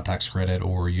child tax credit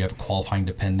or you have a qualifying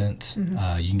dependent,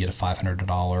 you can get a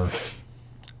 $500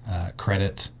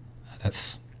 credit.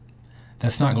 That's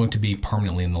not going to be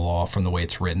permanently in the law from the way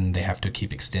it's written. They have to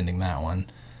keep extending that one.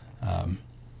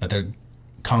 But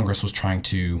Congress was trying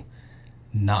to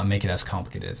not make it as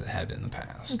complicated as it had been in the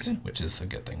past, which is a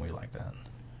good thing. We like that.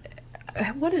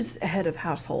 What is head of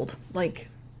household? Like,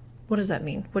 what does that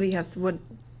mean? What do you have to,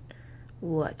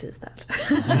 what is that?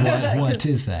 What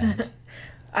is that?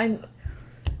 I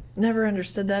never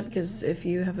understood that because if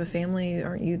you have a family,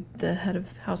 aren't you the head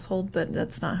of household? But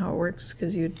that's not how it works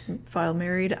because you file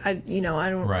married. I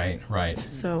don't. Right.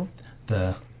 So.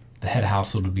 The head of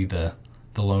household would be the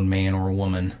lone man or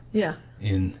woman. Yeah.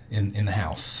 In the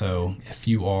house. So if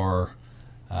you are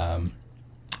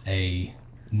a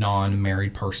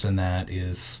non-married person that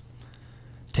is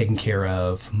taking care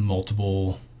of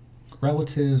multiple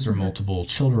relatives or multiple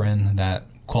children, that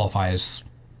qualifies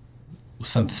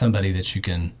somebody that you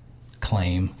can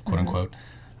claim, quote unquote,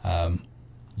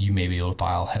 you may be able to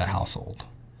file head of household.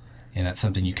 And that's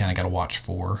something you kind of got to watch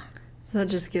for. So that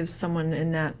just gives someone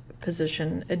in that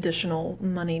position additional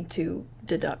money to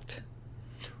deduct,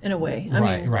 in a way. I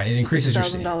mean, Right. It increases your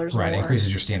 $6,000 right. It more.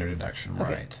 increases your standard deduction.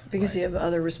 Okay. Right. Because right. you have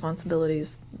other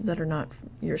responsibilities that are not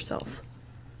yourself.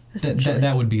 That Essentially.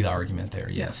 that would be the argument there,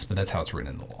 yes, but that's how it's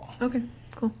written in the law. Okay.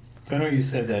 Cool. So I know you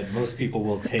said that most people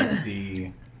will take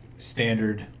the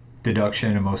standard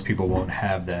deduction, and most people won't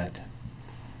have that.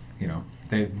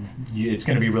 It's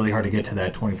going to be really hard to get to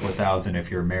that 24,000 if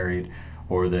you're married,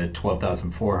 or the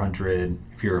 12,400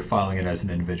 if you're filing it as an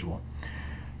individual.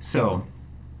 So,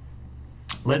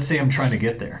 let's say I'm trying to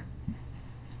get there,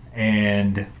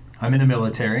 and I'm in the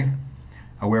military.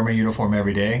 I wear my uniform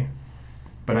every day,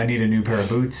 but I need a new pair of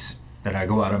boots that I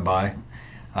go out and buy.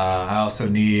 I also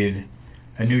need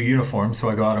a new uniform, so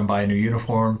I go out and buy a new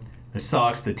uniform, the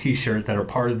socks, the t-shirt that are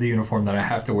part of the uniform that I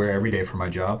have to wear every day for my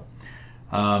job.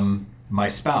 My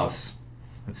spouse,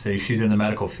 let's say she's in the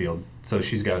medical field, so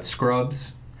she's got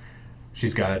scrubs,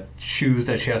 she's got shoes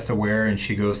that she has to wear, and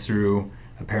she goes through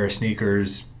a pair of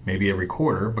sneakers maybe every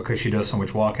quarter because she does so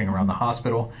much walking around the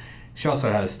hospital. She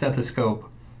also has a stethoscope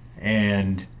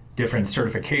and different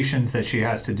certifications that she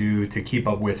has to do to keep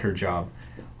up with her job.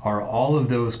 Are all of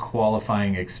those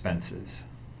qualifying expenses?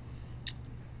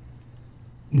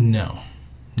 No,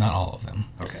 not all of them.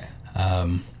 Okay.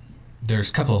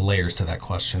 There's a couple of layers to that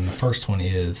question. The first one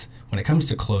is, when it comes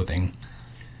to clothing,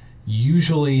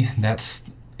 usually that's,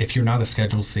 if you're not a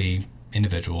Schedule C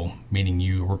individual, meaning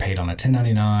you were paid on a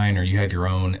 1099 or you have your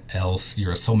own LLC,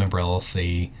 you're a sole member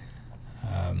LLC,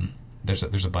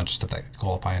 there's a bunch of stuff that could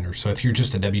qualify under. So if you're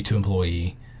just a W-2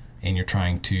 employee and you're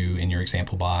trying to, in your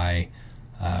example, buy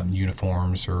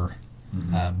uniforms or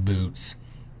boots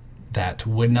that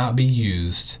would not be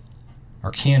used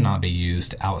or cannot be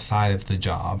used outside of the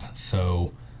job.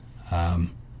 So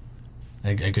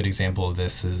a good example of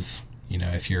this is,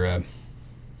 if you're an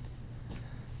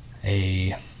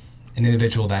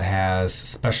individual that has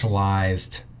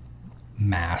specialized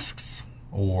masks,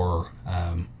 or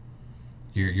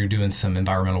you're doing some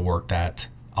environmental work that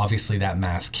obviously that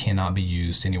mask cannot be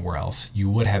used anywhere else, you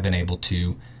would have been able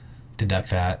to deduct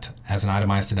that as an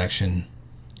itemized deduction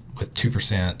with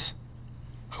 2%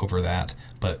 over that,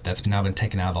 but that's now been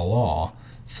taken out of the law.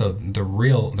 So the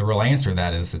real answer to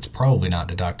that is it's probably not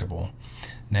deductible.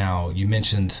 Now, you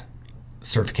mentioned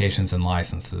certifications and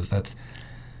licenses.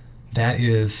 That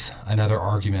is another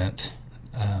argument,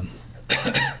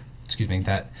 excuse me,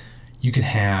 that you can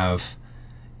have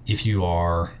if you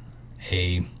are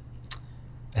a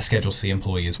Schedule C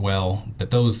employee as well.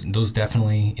 But those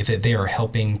definitely, if they are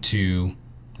helping to,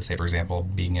 let's say for example,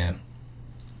 being a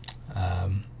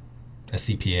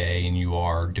CPA and you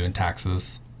are doing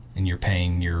taxes and you're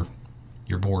paying your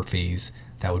board fees,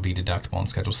 that would be deductible on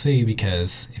Schedule C,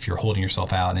 because if you're holding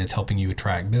yourself out and it's helping you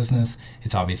attract business,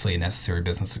 it's obviously a necessary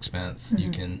business expense.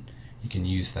 Mm-hmm. You can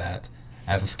use that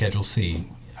as a Schedule C.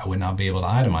 I would not be able to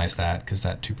itemize that because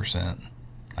that 2%,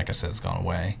 like I said, has gone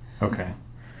away. Okay.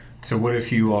 So what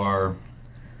if you are,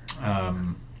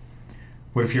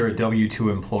 what if you're a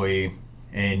W-2 employee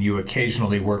and you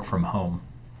occasionally work from home?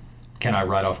 Can I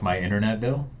write off my internet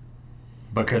bill?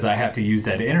 Because I have to use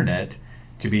that internet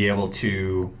to be able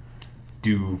to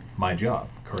do my job,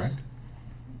 correct?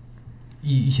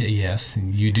 Yes,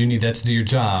 you do need that to do your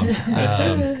job.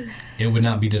 It would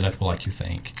not be deductible like you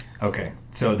think. Okay,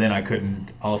 so then I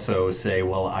couldn't also say,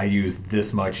 well, I use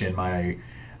this much in my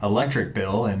electric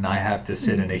bill and I have to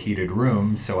sit in a heated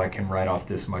room, so I can write off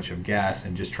this much of gas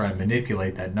and just try and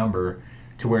manipulate that number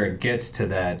to where it gets to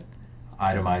that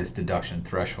itemized deduction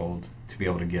threshold to be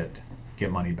able to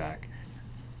get money back.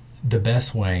 The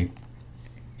best way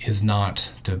is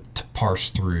not to parse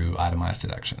through itemized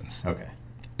deductions. Okay.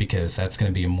 Because that's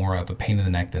going to be more of a pain in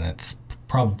the neck than it's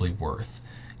probably worth.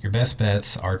 Your best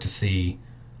bets are to see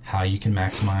how you can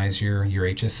maximize your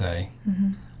HSA.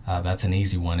 Mm-hmm. That's an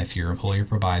easy one. If your employer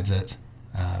provides it,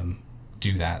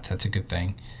 do that. That's a good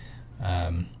thing.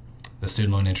 The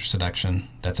student loan interest deduction,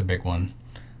 that's a big one.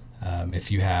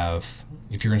 If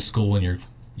you're in school and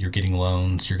you're getting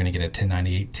loans, you're going to get a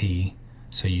 1098-T,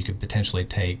 so you could potentially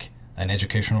take an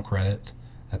educational credit.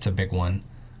 That's a big one.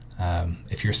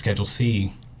 If you're a Schedule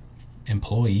C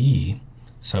employee,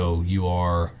 so you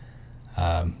are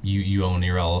you own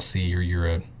your LLC, or you're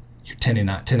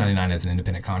 1099 as an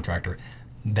independent contractor,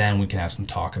 then we can have some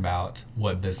talk about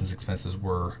what business expenses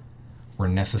were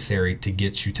necessary to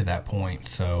get you to that point.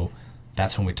 So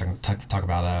that's when we talk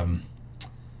about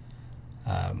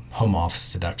home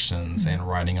office deductions and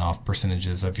writing off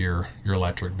percentages of your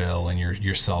electric bill and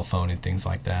your cell phone and things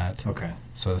like that. Okay.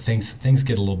 So things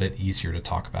get a little bit easier to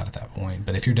talk about at that point.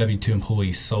 But if you're W-2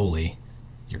 employee solely,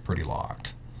 you're pretty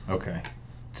locked. Okay.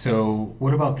 So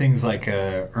what about things like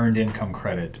earned income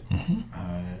credit? Mm-hmm.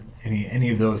 Any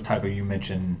of those type of, you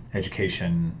mentioned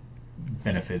education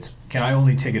benefits. Can I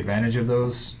only take advantage of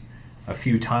those a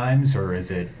few times, or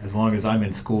is it as long as I'm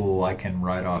in school I can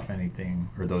write off anything,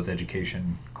 or those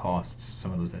education costs,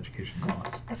 some of those education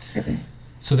costs?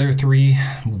 So there are three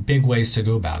big ways to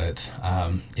go about it.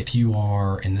 If you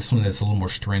are, and this one is a little more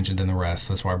stringent than the rest,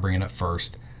 so that's why I bring it up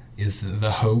first, is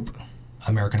the HOPE,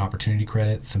 American Opportunity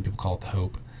Credit. Some people call it the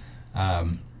HOPE.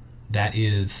 That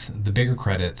is the bigger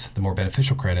credit, the more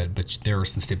beneficial credit, but there are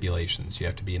some stipulations. You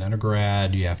have to be an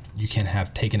undergrad. You can't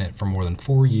have taken it for more than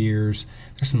 4 years.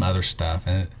 There's some other stuff,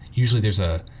 and usually there's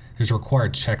a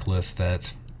required checklist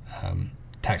that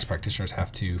tax practitioners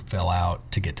have to fill out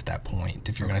to get to that point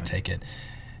if you're going to take it.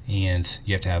 And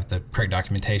you have to have the correct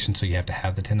documentation, so you have to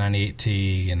have the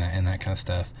 1098-T and that kind of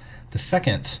stuff. The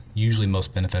second, usually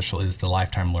most beneficial, is the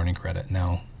lifetime learning credit.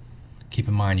 Now, keep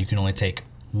in mind you can only take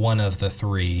one of the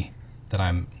three that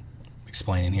I'm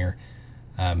explaining here.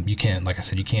 You can't, like I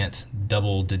said, you can't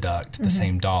double deduct the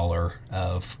same dollar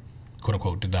of quote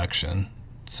unquote deduction.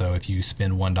 So if you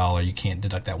spend $1, you can't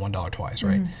deduct that $1 twice,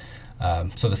 right?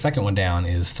 So the second one down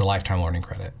is the lifetime learning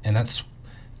credit, and that's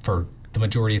for the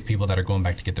majority of people that are going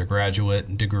back to get their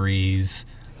graduate degrees,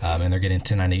 and they're getting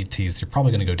 1098-Ts. They're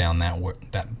probably going to go down that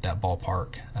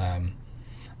ballpark,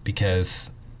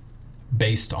 because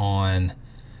based on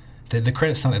the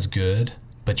credit's not as good,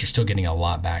 but you're still getting a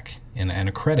lot back. And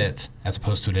a credit, as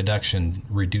opposed to a deduction,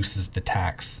 reduces the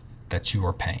tax that you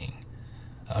are paying.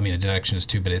 I mean, a deduction is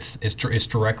too, but it's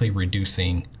directly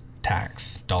reducing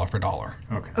tax dollar for dollar.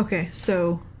 Okay,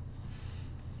 so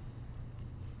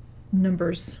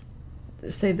numbers.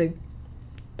 say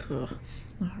how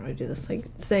do I do this? Like,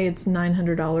 say it's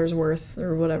 $900 worth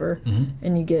or whatever,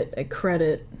 and you get a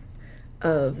credit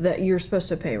of that you're supposed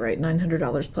to pay, right?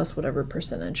 $900 plus whatever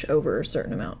percentage over a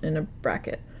certain amount in a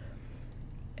bracket.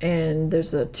 And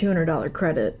there's a $200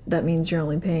 credit. That means you're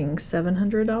only paying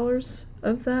 $700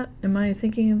 of that. Am I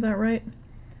thinking of that right?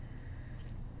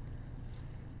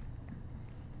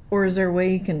 Or is there a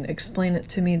way you can explain it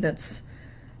to me that's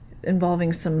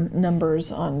involving some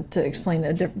numbers on to explain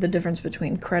the difference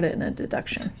between credit and a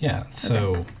deduction? Yeah,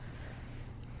 so... Okay.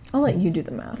 I'll let you do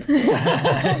the math.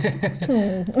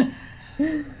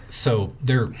 So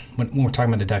when we're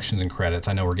talking about deductions and credits,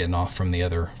 I know we're getting off from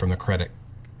the credit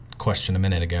question a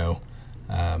minute ago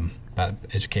about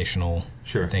educational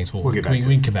things. We'll get back to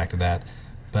we can come back to that.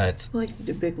 But I like to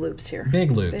do big loops here.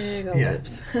 Big loops. Big old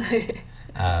loops.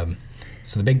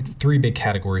 So the three big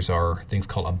categories are things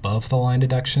called above the line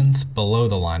deductions, below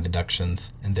the line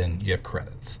deductions, and then you have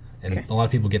credits. And a lot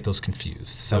of people get those confused.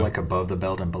 So like above the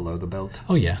belt and below the belt?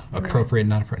 Oh yeah, appropriate,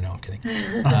 not appropriate. No, I'm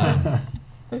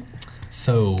kidding.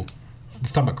 So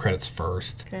let's talk about credits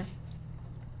first. Okay.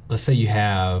 Let's say you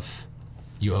owe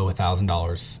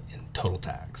 $1,000 in total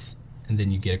tax, and then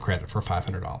you get a credit for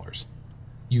 $500.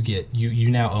 You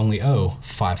now only owe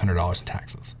 $500 in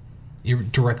taxes.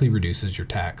 It directly reduces your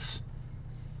tax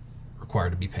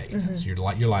required to be paid, so your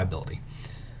liability.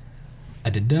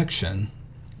 A deduction,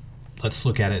 let's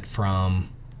look at it from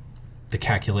the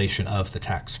calculation of the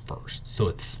tax first. So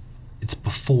it's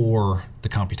before the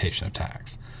computation of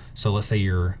tax. So let's say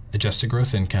your adjusted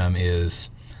gross income is,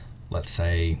 let's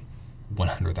say,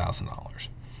 $100,000,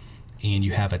 and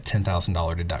you have a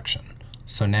 $10,000 deduction.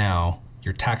 So now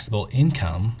your taxable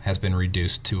income has been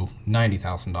reduced to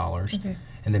 $90,000,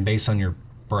 and then based on your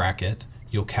bracket,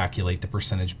 you'll calculate the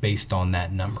percentage based on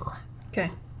that number. Okay.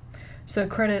 So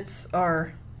credits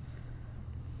are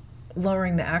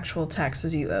lowering the actual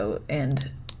taxes you owe,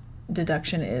 and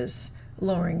deduction is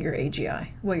lowering your AGI,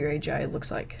 what your AGI looks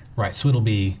like. Right. So it'll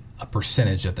be a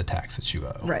percentage of the tax that you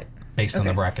owe. Right. Based on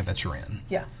the bracket that you're in.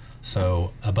 Yeah.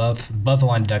 So above the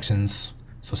line deductions,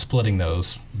 so splitting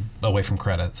those away from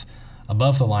credits,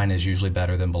 above the line is usually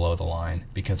better than below the line,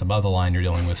 because above the line you're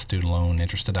dealing with student loan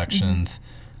interest deductions,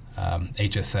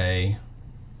 HSA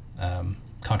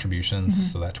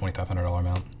contributions, so that $2,500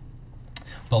 amount.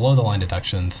 Below the line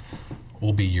deductions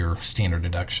will be your standard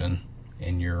deduction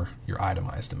and your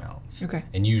itemized amounts. Okay.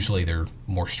 And usually they're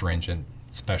more stringent,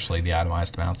 especially the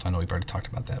itemized amounts. I know we've already talked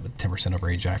about that, but 10% over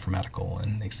AGI for medical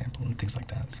and example and things like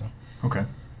that. So. Okay.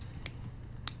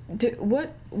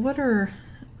 What are,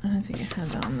 I don't think I had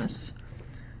that on this.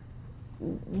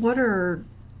 What are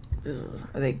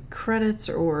they credits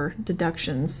or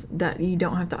deductions that you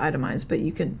don't have to itemize, but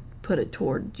you can put it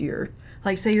toward your,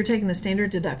 like say you're taking the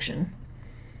standard deduction.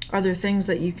 Are there things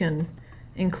that you can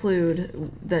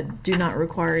include that do not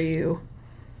require you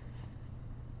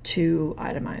to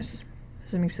itemize?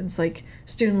 Does that make sense? Like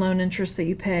student loan interest that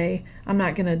you pay, I'm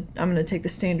gonna take the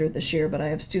standard this year, but I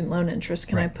have student loan interest.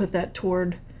 Can I put that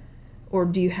toward, or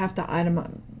do you have to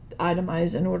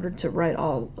itemize in order to write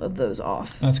all of those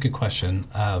off? That's a good question.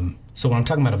 So when I'm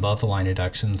talking about above the line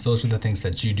deductions, those are the things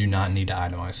that you do not need to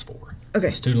itemize for. Okay.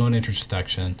 So student loan interest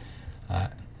deduction,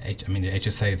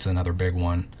 HSA is another big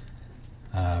one.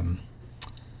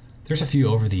 There's a few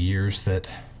over the years that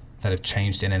have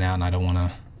changed in and out, and I don't want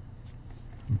to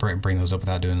bring those up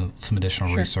without doing some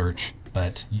additional research.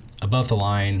 But above the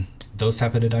line, those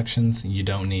type of deductions, you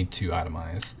don't need to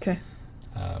itemize. Okay.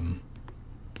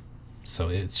 So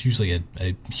it's usually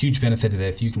a huge benefit that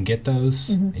if you can get those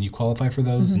and you qualify for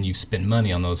those and you've spent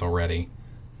money on those already,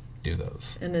 do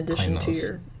those. In addition to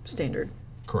your standard.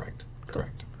 Correct. Cool.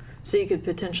 Correct. So you could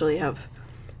potentially have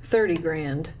 30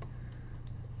 grand.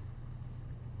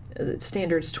 The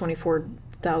standard's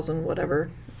 24,000 whatever,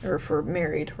 or for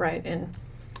married, right? And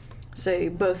say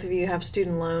both of you have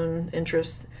student loan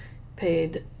interest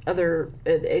paid, other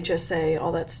HSA,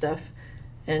 all that stuff,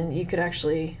 and you could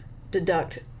actually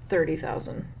deduct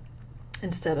 30,000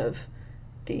 instead of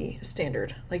the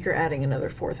standard. Like you're adding another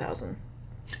 4,000.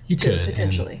 You could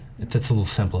potentially. It's a little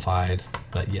simplified,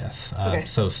 but yes. Okay.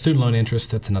 So student loan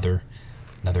interest, that's another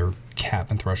cap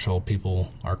and threshold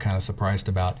people are kind of surprised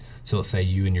about. So let's say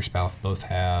you and your spouse both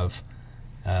have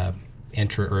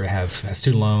have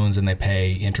student loans and they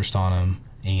pay interest on them,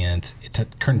 and it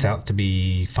turns out to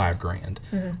be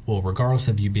 $5,000. Well, regardless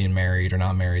of you being married or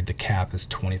not married, the cap is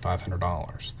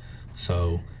 $2,500.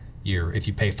 So if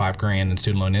you pay $5,000 in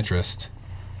student loan interest,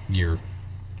 you're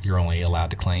only allowed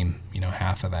to claim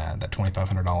half of that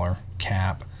 $2,500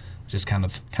 cap, which is kind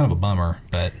of a bummer.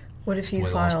 But what if you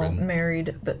file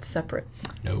married but separate?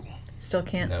 No. Still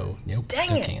can't. No, nope, Dang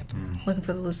still it. can't. Looking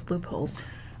for those loopholes.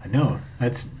 I know.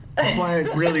 That's why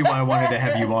I wanted to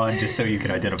have you on, just so you could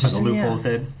identify the loopholes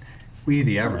that we,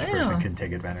 the average person, can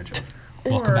take advantage of.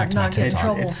 Welcome or back to my not get in TED Talk.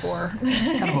 trouble It's for.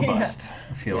 kind of a bust.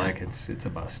 I feel like it's a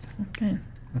bust. Okay.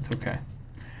 That's okay.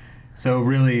 So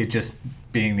really, just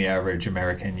being the average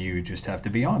American, you just have to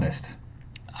be honest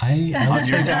I on would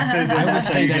your say, taxes, and I would that's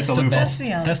how say you get that's the the loophole. best.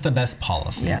 Yeah. That's the best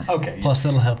policy. Yeah. Okay. Plus, yes.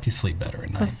 that'll help you sleep better at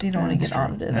night. Plus, you don't want to That's get true.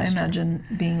 audited. That's I true. imagine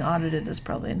being audited is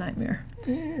probably a nightmare.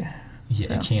 Yeah,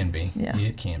 So, it can be. yeah.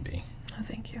 It can be. Oh,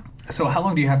 thank you. So how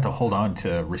long do you have to hold on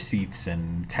to receipts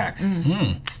and tax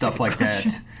stuff like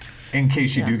that in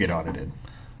case you do get audited?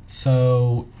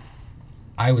 So,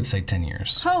 I would say 10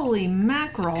 years. Holy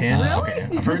mackerel! 10? Really? Okay.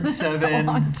 I've heard That's a 7.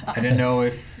 long time. I didn't know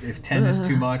if 10 is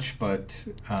too much, but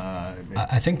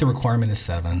I think the requirement is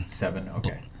 7. 7.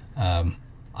 Okay. I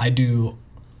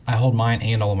hold mine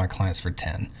and all of my clients for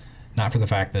 10. Not for the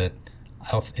fact that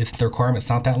if the requirement's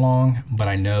not that long, but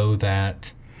I know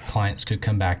that clients could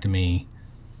come back to me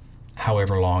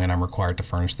however long, and I'm required to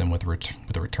furnish them with a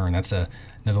return. That's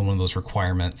another one of those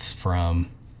requirements from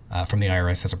the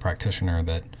IRS as a practitioner,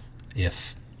 that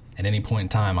if at any point in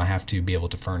time I have to be able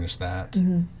to furnish that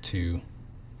to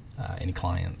any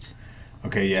clients.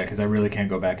 Okay, yeah, because I really can't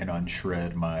go back and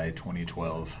unshred my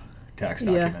 2012 tax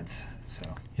Yeah. documents. So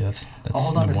Yeah, that's I'll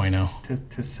hold on no bueno.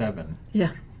 to 7.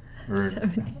 Yeah. Or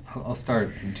 7. I'll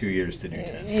start in 2 years to do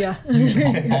 10. Yeah.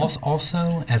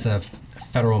 Also, as a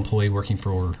federal employee working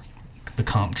for the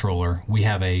comptroller, we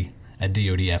have a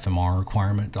DoD FMR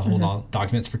requirement to hold all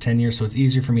documents for 10 years. So it's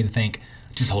easier for me to think,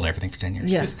 just hold everything for 10 years.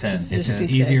 Yeah. Just 10. It's just be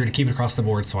easier safe. to keep it across the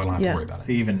board, so I don't have Yeah. to worry about It's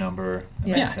it. an even number. That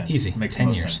Yeah. makes sense. Easy. Makes 10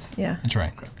 most years. sense. Yeah. That's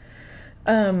right.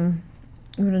 I'm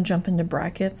gonna jump into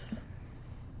brackets.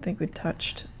 I think we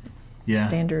touched Yeah.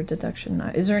 standard deduction.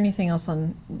 Is there anything else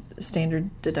on standard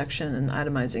deduction and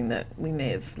itemizing that we may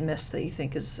have missed that you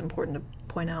think is important to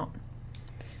point out?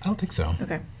 I don't think so.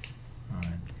 Okay. All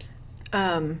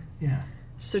right. Yeah.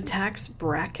 So tax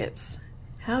brackets,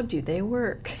 how do they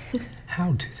work?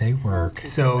 How do they work?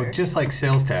 So just like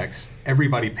sales tax,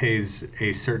 everybody pays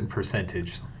a certain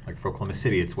percentage. Like for Oklahoma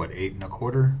City, it's what,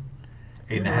 8.25%,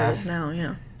 Whatever it is now,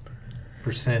 yeah.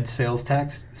 8.5% sales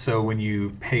tax. So when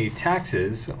you pay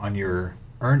taxes on your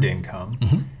earned income,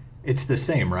 it's the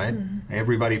same, right?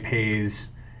 Everybody pays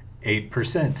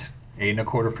 8%,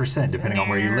 8.25%, depending on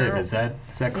where you live. Is that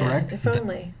correct? If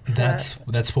only. That's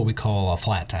what we call a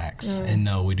flat tax. And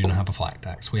no, we do not have a flat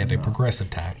tax. We have a progressive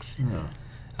tax.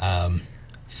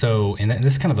 So, and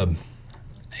this is kind of a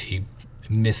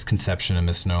misconception, a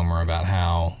misnomer about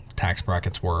how tax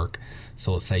brackets work.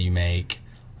 So let's say you make,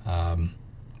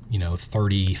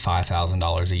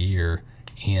 $35,000 a year,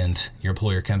 and your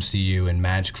employer comes to you and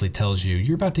magically tells you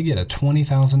you're about to get a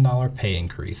 $20,000 pay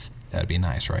increase. That'd be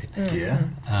nice, right? Yeah.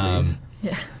 Please.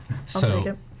 Yeah. I'll So take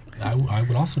it. I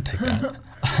would also take that.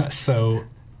 So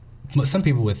some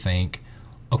people would think,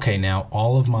 okay, now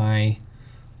all of my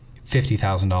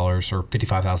 $50,000 or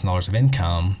 $55,000 of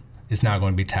income is now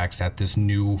going to be taxed at this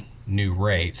new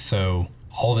rate. So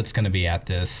all of it's going to be at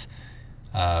this,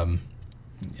 I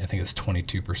think it's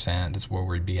 22% is where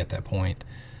we'd be at that point.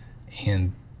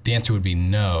 And the answer would be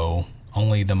no,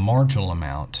 only the marginal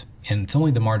amount. And it's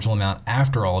only the marginal amount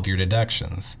after all of your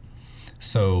deductions.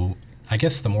 So I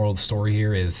guess the moral of the story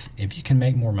here is, if you can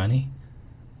make more money,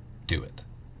 do it.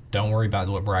 Don't worry about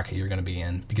what bracket you're going to be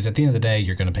in, because at the end of the day,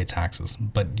 you're going to pay taxes,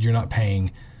 but you're not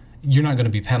going to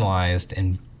be penalized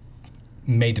and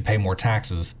made to pay more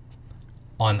taxes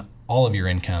on all of your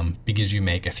income because you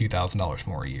make a few $1,000s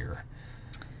more a year.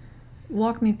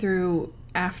 Walk me through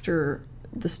after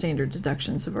the standard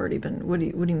deductions have already been. What do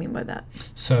you mean by that?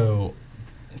 So,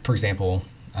 for example,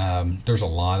 there's a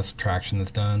lot of subtraction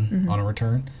that's done on a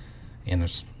return, and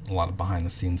there's a lot of behind the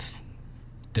scenes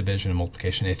division and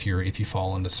multiplication if you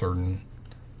fall into certain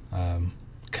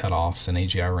cutoffs and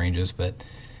AGI ranges. But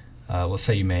let's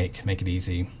say you make it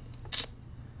easy,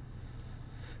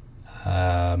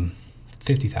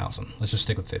 50,000. Let's just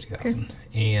stick with 50,000. Okay.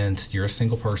 And you're a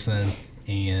single person,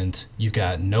 and you've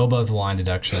got no above the line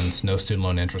deductions, no student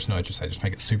loan interest, no HSA. Just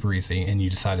make it super easy, and you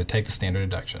decide to take the standard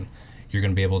deduction. You're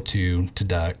going to be able to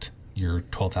deduct your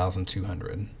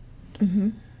 $12,200,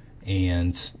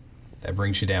 and that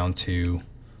brings you down to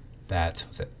that,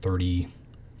 was that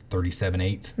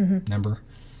 37.8 number?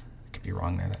 I could be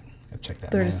wrong there. I'll check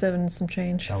that. 37 and some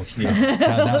change. That was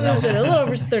that was a little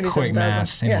over 37,000. quick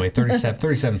math. Anyway, Yeah.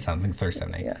 37 something,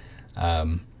 37.8. Yeah.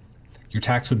 Your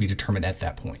tax would be determined at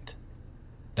that point.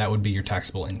 That would be your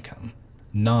taxable income,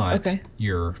 not Okay.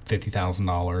 your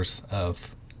 $50,000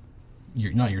 of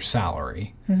not your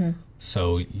salary,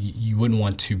 So you wouldn't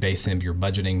want to base any of your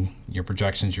budgeting, your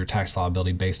projections, your tax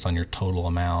liability based on your total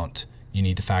amount. You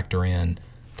need to factor in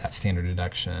that standard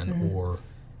deduction, or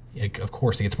of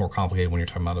course it gets more complicated when you're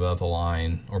talking about above the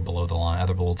line or below the line,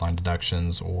 other below the line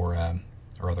deductions or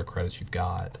other credits you've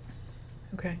got.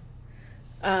 Okay.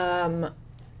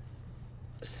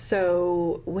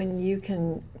 So when you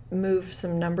can move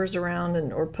some numbers around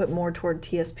or put more toward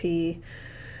TSP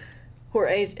or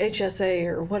HSA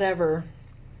or whatever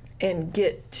and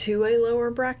get to a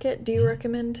lower bracket, do you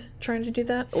recommend trying to do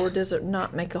that? Or does it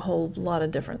not make a whole lot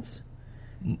of difference?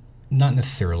 Not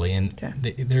necessarily. And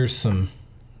Okay. there's some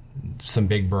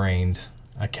big-brained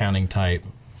accounting type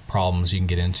problems you can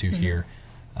get into here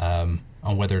on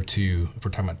whether to, if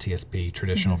we're talking about TSP,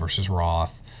 traditional versus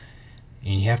Roth,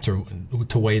 and you have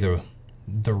to weigh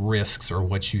the risks or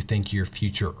what you think your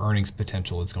future earnings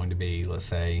potential is going to be. Let's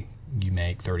say you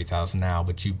make $30,000 now,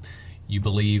 but you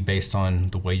believe based on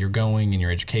the way you're going in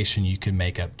your education, you could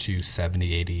make up to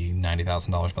 $70,000, $80,000,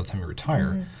 $90,000 by the time you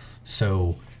retire.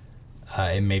 So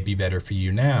it may be better for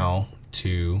you now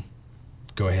to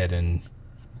go ahead and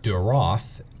do a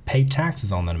Roth, pay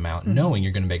taxes on that amount, knowing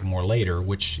you're going to make more later,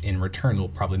 which in return will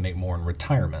probably make more in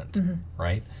retirement,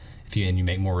 right? If you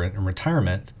make more in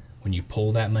retirement, when you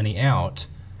pull that money out,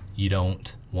 you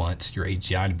don't want your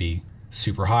AGI to be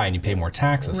super high and you pay more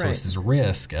taxes. So it's this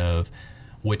risk of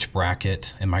which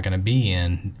bracket am I going to be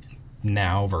in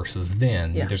now versus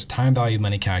then. Yeah. There's a time value of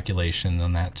money calculation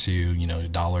on that too. A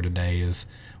dollar today is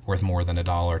worth more than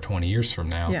 $1 20 years from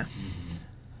now. Yeah.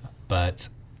 But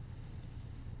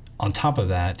on top of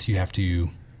that, you have to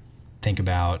think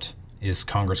about, is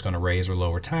Congress going to raise or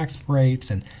lower tax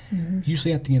rates? And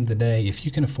usually at the end of the day, if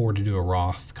you can afford to do a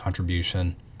Roth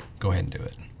contribution, go ahead and do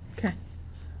it. Okay.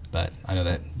 But I know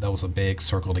that was a big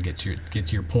circle to get to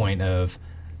your point of,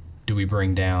 should we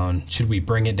bring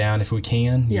it down if we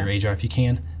can, your AGI if you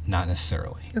can? Not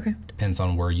necessarily. Okay. Depends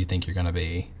on where you think you're going to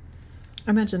be.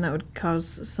 I imagine that would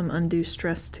cause some undue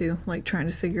stress too, like trying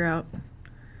to figure out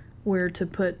where to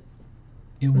put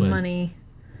It would. money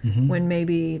when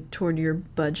maybe toward your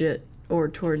budget or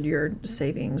toward your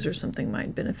savings or something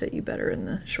might benefit you better in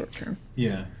the short term.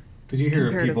 Yeah, because you hear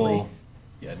of people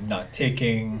Comparatively. not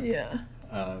taking Yeah.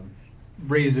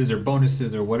 raises or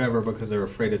bonuses or whatever because they're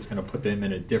afraid it's going to put them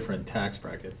in a different tax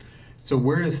bracket. So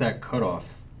where is that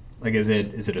cutoff? Like, is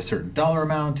it a certain dollar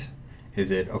amount?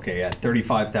 Is it, okay, at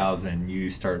 35,000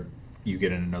 you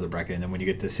get in another bracket, and then when you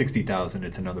get to 60,000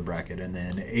 it's another bracket, and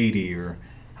then 80, or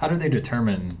how do they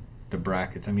determine the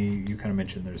brackets? I mean, you kind of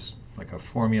mentioned there's like a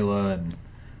formula and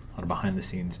a lot of behind the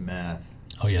scenes math.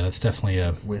 Oh yeah, that's definitely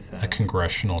With a that.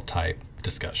 congressional type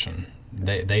discussion.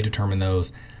 They determine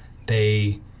those.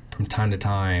 They from time to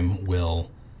time will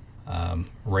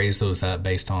raise those up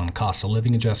based on cost of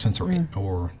living adjustments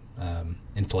or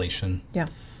inflation. Yeah.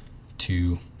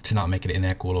 To not make it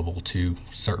inequitable to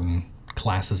certain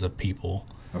classes of people.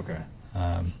 Okay.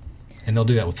 And they'll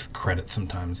do that with credit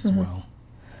sometimes as well.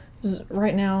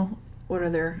 Right now, what are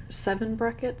there? 7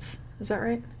 brackets? Is that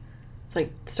right? It's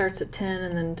like starts at 10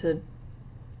 and then to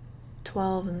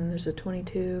 12, and then there's a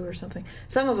 22 or something.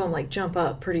 Some of them like jump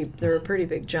up they're a pretty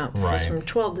big jump. Right. From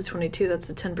 12 to 22, that's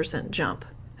a 10% jump.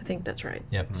 I think that's right.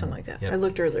 Yep. Something like that. Yep. I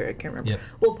looked earlier, I can't remember. Yep.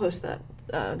 We'll post that,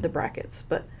 the brackets,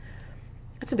 but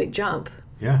that's a big jump.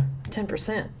 Yeah.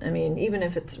 10%. I mean, even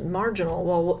if it's marginal,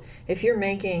 well, if you're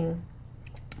making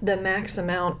the max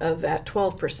amount of at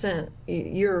 12%,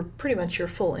 you're pretty much your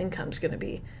full income's going to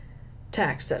be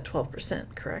taxed at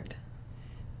 12%, correct?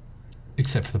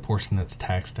 Except for the portion that's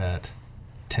taxed at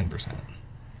 10%.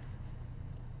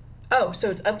 Oh, so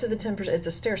it's up to the 10%. It's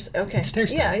a stair. Okay. It's stair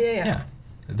step. Yeah.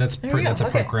 That's There we that's go. a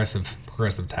Okay.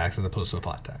 progressive tax as opposed to a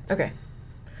flat tax. Okay.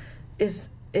 Is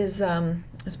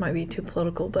this might be too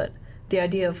political, but the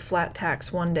idea of flat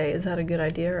tax one day, is that a good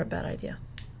idea or a bad idea?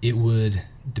 It would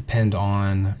depend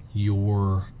on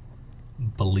your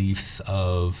beliefs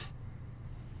of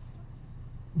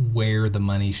where the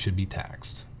money should be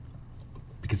taxed.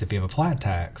 Because if you have a flat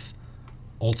tax,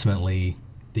 ultimately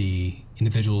the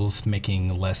individuals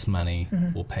making less money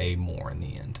will pay more in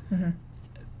the end.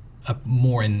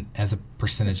 More as a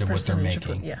percentage of what they're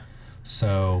making. Yeah.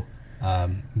 So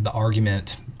the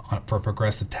argument for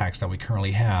progressive tax that we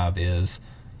currently have is,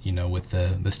 with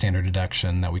the standard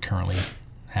deduction that we currently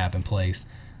have in place,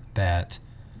 that,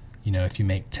 if you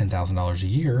make $10,000 a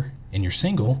year and you're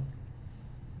single,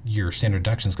 your standard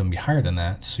deduction is going to be higher than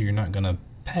that, so you're not going to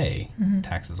pay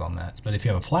taxes on that. But if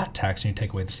you have a flat tax and you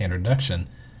take away the standard deduction,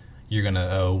 you're going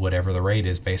to owe whatever the rate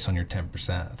is based on your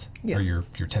 10%, Yeah. or your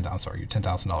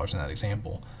 $10,000 in that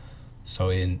example. So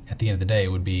at the end of the day,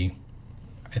 it would be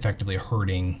effectively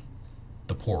hurting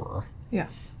the poorer. Yeah.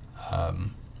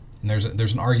 And there's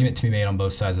an argument to be made on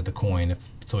both sides of the coin.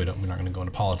 We're not going to go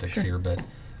into politics here, but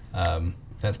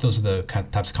those are the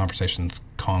types of conversations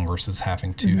Congress is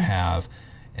having to have,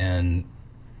 and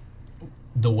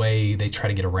the way they try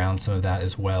to get around some of that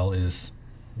as well is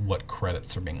what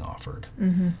credits are being offered.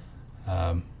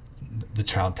 The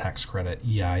child tax credit,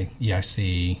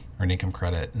 EIC, earned income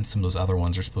credit, and some of those other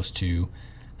ones are supposed to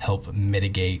help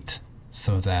mitigate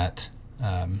some of that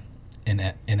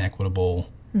inequitable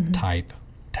type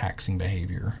taxing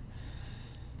behavior.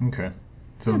 Okay.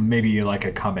 So maybe like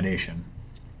a combination.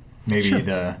 Maybe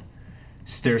the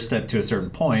stair step to a certain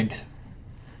point,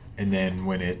 and then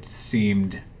when it's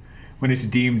deemed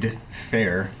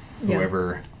fair,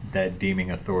 whoever that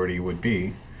deeming authority would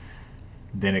be,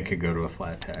 then it could go to a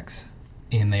flat tax.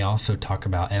 And they also talk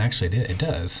about, and actually it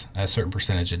does, a certain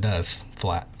percentage it does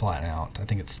flatten out. I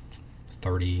think it's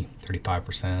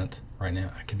 35% right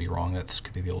now. I could be wrong. That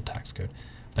could be the old tax code.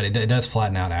 But it does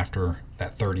flatten out after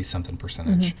that 30-something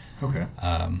percentage. Okay.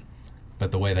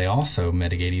 But the way they also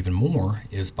mitigate even more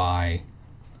is by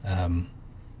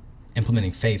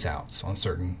implementing phase-outs on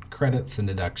certain credits and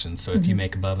deductions. So if you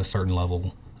make above a certain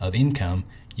level of income,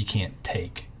 you can't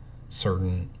take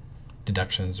certain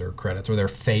deductions or credits, or they're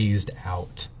phased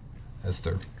out,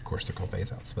 of course they're called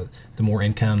phase-outs. But the more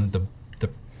income, the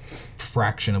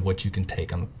fraction of what you can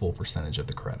take on the full percentage of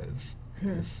the credit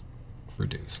is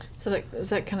reduced. So does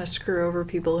that kind of screw over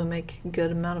people who make a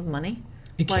good amount of money?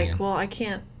 It can. Well, I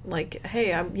can't,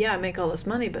 hey, I make all this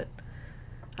money, but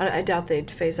I doubt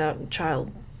they'd phase out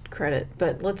child credit.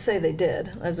 But let's say they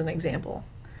did, as an example.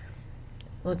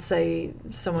 Let's say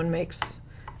someone makes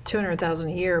 $200,000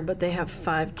 a year, but they have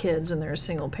 5 kids and they're a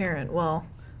single parent. Well,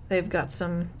 they've got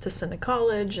some to send to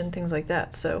college and things like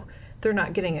that. So they're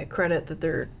not getting a credit that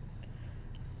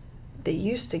they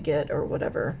used to get or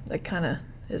whatever. That kind of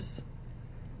is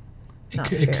not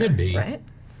fair, it could be, right?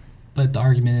 But the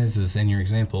argument is in your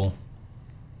example,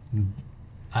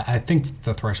 I think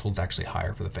the threshold's actually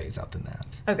higher for the phase out than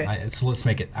that. Okay. So let's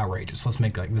make it outrageous. Let's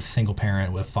make like this single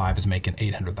parent with 5 is making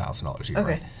 $800,000 a year.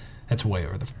 Okay. Right? That's way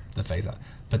over the phase out.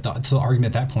 But so the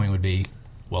argument at that point would be,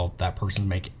 well, that person's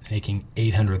making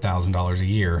 $800,000 a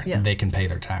year. Yeah. They can pay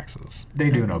their taxes.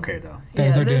 They're doing okay though.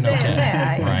 They're doing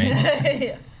okay,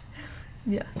 right?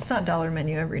 Yeah, it's not dollar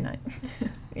menu every night.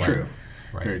 True.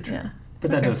 Right. Very true. Yeah.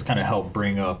 But that does kind of help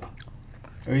bring up,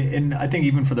 and I think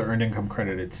even for the earned income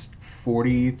credit, it's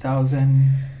 40,000,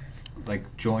 like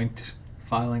joint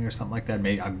filing or something like that.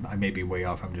 I may be way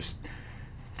off. I'm just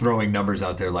throwing numbers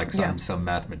out there like some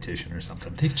mathematician or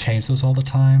something. They've changed those all the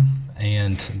time,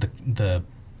 and the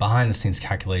behind the scenes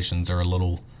calculations are a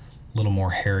little more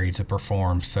hairy to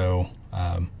perform. So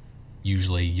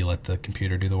usually you let the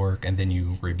computer do the work, and then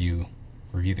you review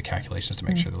the calculations to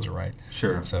make sure those are right.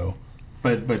 Sure. So,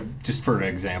 but just for an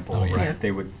example, Oh, yeah. right? Yeah.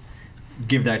 They would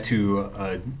give that to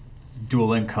a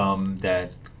dual income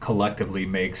that collectively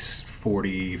makes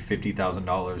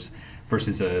 $50,000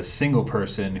 versus a single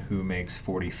person who makes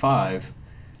 45.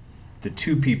 The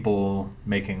two people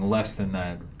making less than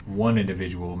that, one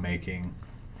individual making,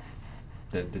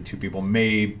 the two people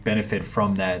may benefit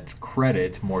from that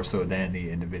credit more so than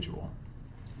the individual.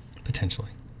 potentially.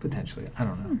 I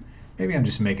don't know. Maybe I'm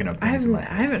just making up things in my I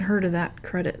head. haven't heard of that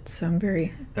credit, so I'm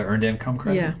very The earned income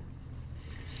credit? yeah.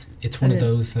 It's one of didn't-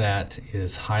 those that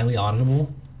is highly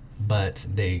auditable, but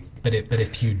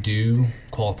if you do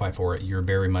qualify for it, you're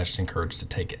very much encouraged to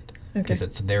take it because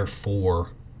it's there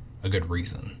for a good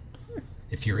reason.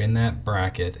 If you're in that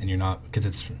bracket and you're not, because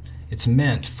it's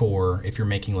meant for if you're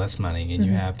making less money and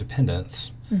you have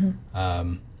dependents.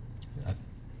 The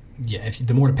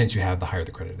more dependents you have, the higher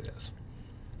the credit is.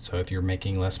 So if you're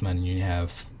making less money and you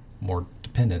have more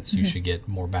dependents, you should get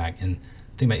more back. And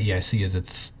the thing about EIC is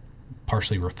it's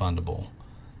partially refundable,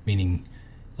 meaning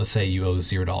let's say you owe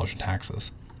 $0 in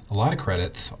taxes. A lot of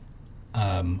credits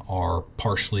are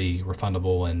partially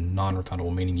refundable and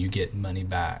non-refundable, meaning you get money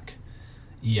back.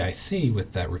 EIC,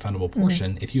 with that refundable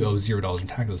portion, if you owe $0 in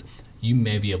taxes, you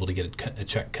may be able to get a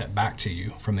check cut back to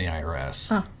you from the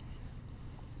IRS. Ah.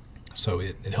 So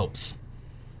it helps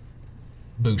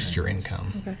boost your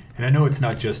income. Okay. And I know it's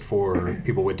not just for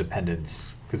people with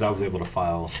dependents, because I was able to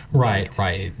file. Right.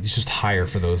 It's just higher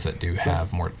for those that do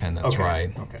have more dependents, Okay.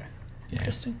 right? Okay. Yeah.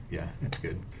 Interesting. Yeah, that's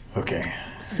good. Okay.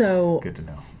 So Good to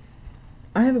know.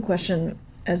 I have a question.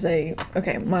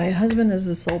 My husband is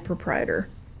the sole proprietor,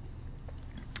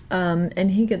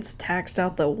 and he gets taxed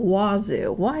out the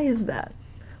wazoo. Why is that?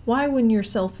 Why, when you're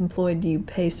self-employed, do you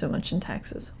pay so much in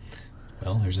taxes?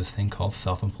 Well, there's this thing called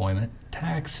self-employment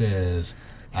taxes.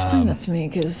 Explain that to me,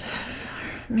 because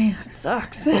man, it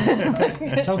sucks.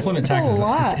 Self-employment taxes, a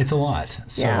lot. it's a lot.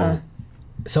 So Yeah.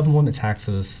 self-employment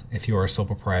taxes, if you are a sole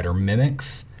proprietor,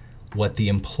 mimics what the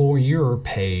employer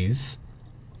pays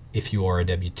if you are a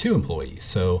W-2 employee.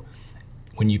 So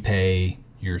when you pay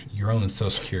your own Social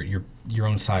Security, your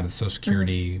own side of the Social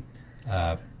Security,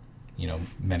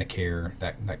 Medicare,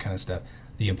 that kind of stuff,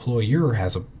 the employer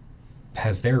has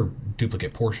their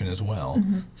duplicate portion as well.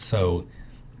 So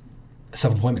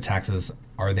self-employment taxes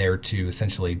are there to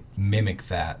essentially mimic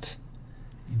that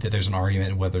there's an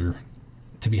argument whether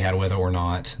or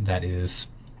not that is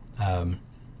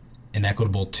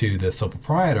inequitable to the sole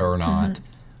proprietor or not.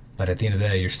 But at the end of the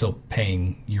day, you're still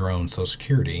paying your own Social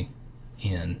Security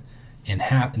in. And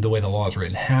the way the law is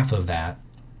written, half of that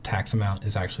tax amount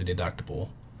is actually deductible,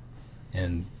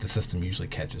 and the system usually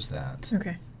catches that.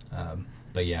 Okay.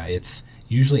 But yeah, it's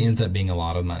usually ends up being a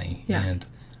lot of money. Yeah. And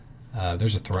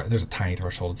there's a tiny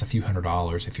threshold. It's a few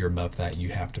 $100s. If you're above that, you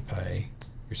have to pay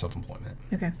your self-employment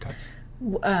Okay. tax.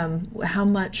 How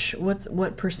much?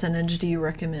 What percentage do you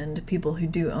recommend people who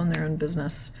do own their own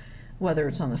business, whether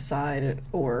it's on the side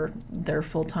or their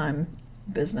full-time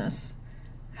business?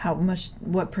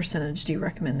 What percentage do you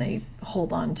recommend they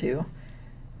hold on to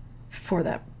for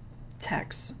that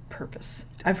tax purpose?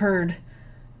 I've heard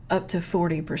up to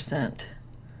 40%.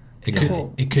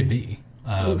 It could be.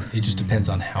 It just depends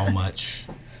on how much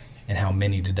and how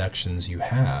many deductions you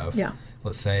have. Yeah.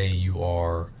 Let's say you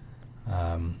are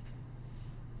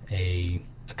a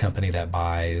company that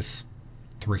buys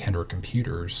 300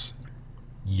 computers.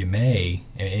 You may,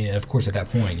 and of course, at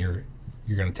that point, you're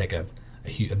going to take a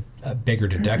bigger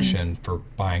deduction for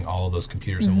buying all of those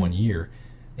computers in 1 year,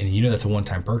 and you know that's a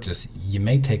one-time purchase. You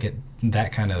may take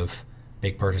that kind of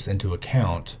big purchase into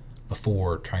account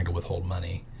before trying to withhold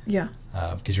money. Yeah.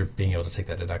 Because you're being able to take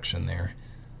that deduction there.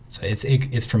 So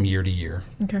it's from year to year.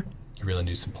 Okay. You really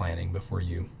do some planning before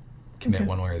you commit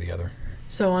one way or the other.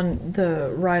 So on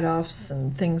the write-offs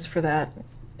and things for that,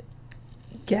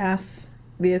 gas,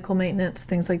 vehicle maintenance,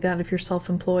 things like that, if you're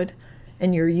self-employed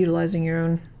and you're utilizing your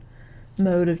own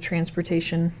mode of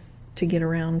transportation to get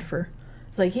around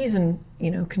like he's in,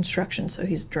 construction, so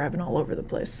he's driving all over the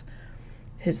place.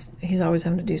 He's always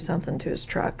having to do something to his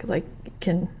truck. Like,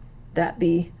 can that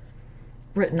be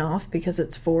written off because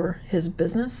it's for his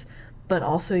business, but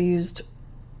also used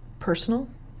personal?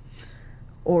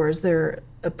 Or is there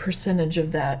a percentage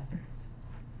of that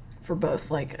for both?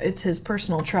 Like, it's his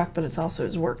personal truck, but it's also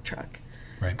his work truck.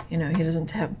 Right. He doesn't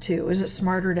have two. Is it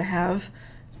smarter to have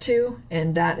two,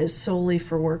 and that is solely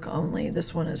for work only?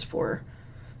 This one is for,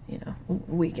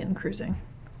 weekend cruising.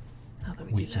 Not that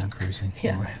we do Weekend that. cruising.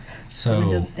 Yeah. So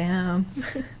Windows down.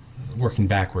 working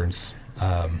backwards,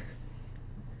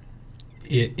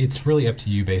 it's really up to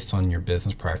you based on your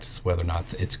business practice whether or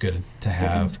not it's good to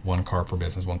have one car for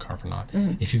business, one car for not.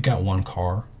 If you've got one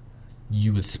car,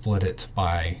 you would split it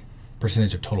by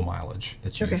percentage of total mileage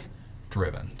that you've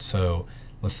driven. So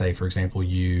let's say, for example,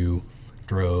 you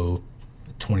drove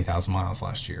 20,000 miles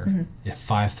last year. If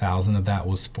 5,000 of that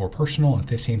was for personal and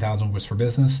 15,000 was for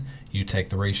business, you take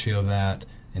the ratio of that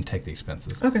and take the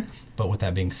expenses. Okay. But with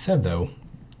that being said, though,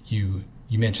 you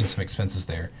mentioned some expenses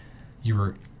there.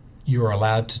 You are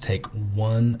allowed to take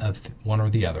one or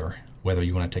the other, whether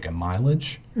you want to take a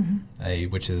mileage,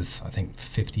 which is I think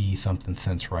 50-something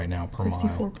cents right now per mile.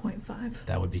 54.5.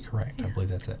 That would be correct. I believe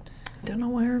that's it. Don't know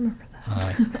why I remember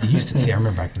that. It used to see. I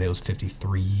remember back in the day it was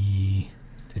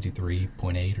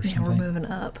 53.8 or Yeah, something. we're moving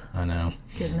up. I know.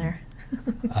 Getting there.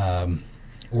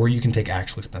 Or you can take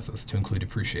actual expenses to include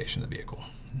depreciation of the vehicle.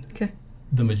 Okay.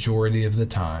 The majority of the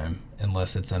time,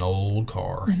 unless it's an old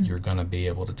car, you're going to be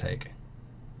able to take.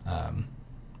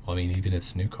 Even if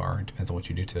it's a new car, it depends on what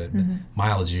you do to it. But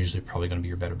mileage is usually probably going to be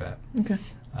your better bet. Okay.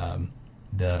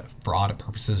 For audit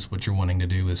purposes, what you're wanting to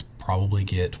do is probably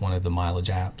get one of the mileage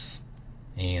apps.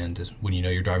 And when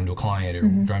you're driving to a client or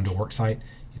driving to a work site,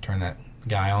 you turn that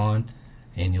guy on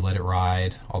and you let it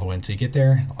ride all the way until you get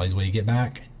there. All the way you get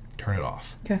back, turn it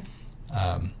off. Okay.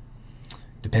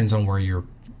 Depends on where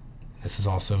this is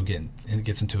also it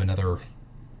gets into another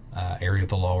area of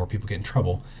the law where people get in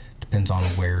trouble. Depends on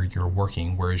where you're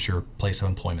working. Where is your place of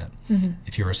employment?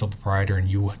 If you're a sole proprietor and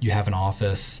you have an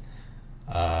office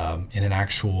in an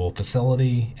actual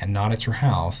facility and not at your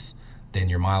house, then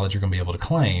your mileage you're going to be able to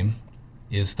claim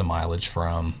is the mileage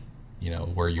from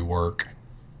where you work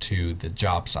to the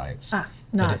job sites.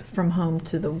 Not from home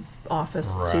to the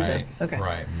office to the... Okay.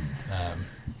 Right.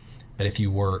 But if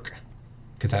you work,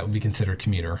 because that would be considered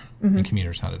commuter, and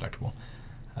commuter's not deductible.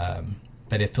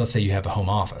 But if, let's say, you have a home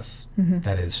office,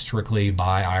 that is strictly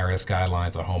by IRS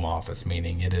guidelines a home office,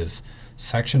 meaning it is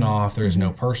section off, there's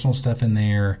no personal stuff in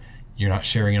there, you're not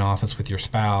sharing an office with your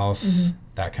spouse,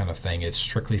 that kind of thing. It's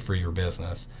strictly for your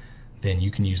business. then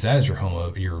you can use that as your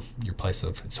your place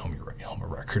of home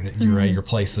of record, your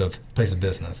place of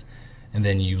business. And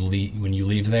then when you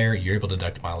leave there, you're able to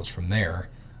deduct mileage from there.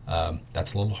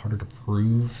 That's a little harder to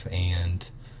prove and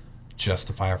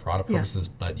justify for audit purposes,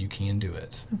 but you can do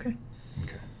it. Okay.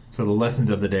 So the lessons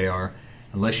of the day are,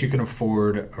 unless you can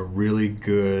afford a really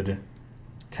good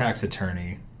tax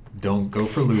attorney, don't go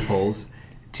for loopholes.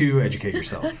 2, educate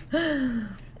yourself.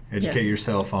 Educate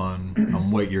yourself on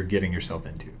what you're getting yourself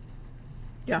into.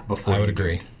 Yeah. I would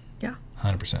agree. Yeah.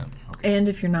 100%. Okay. And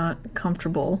if you're not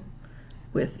comfortable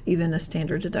with even a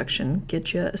standard deduction,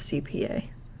 get you a CPA.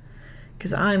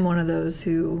 Because I'm one of those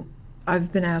who,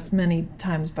 I've been asked many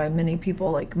times by many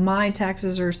people, like, my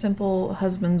taxes are simple,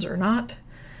 husband's are not.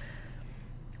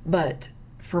 But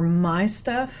for my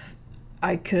stuff,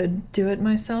 I could do it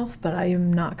myself, but I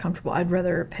am not comfortable. I'd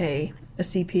rather pay a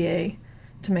CPA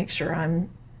to make sure I don't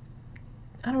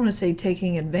want to say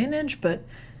taking advantage, but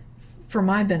for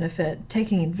my benefit,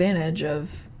 taking advantage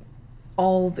of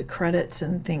all the credits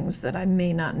and things that I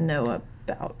may not know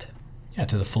about. Yeah,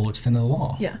 to the full extent of the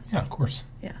law. Yeah. Yeah, of course.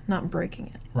 Yeah, not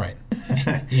breaking it. Right.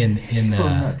 In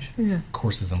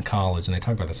courses in college, and they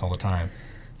talk about this all the time,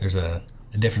 there's a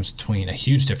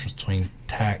huge difference between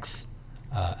tax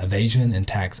evasion and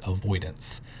tax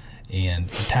avoidance. And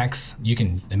tax, you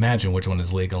can imagine which one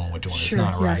is legal and which one is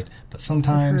not, right? But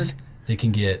sometimes they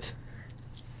can get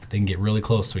really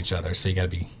close to each other, so you got to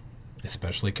be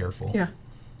especially careful. Yeah.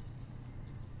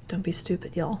 Don't be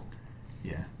stupid, y'all.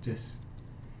 Yeah, just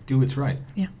do what's right.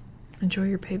 Yeah. Enjoy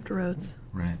your paved roads.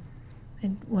 Right.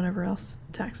 And whatever else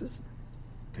taxes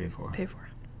Pay for.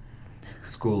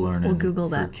 School learning. We'll Google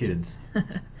for that. Kids.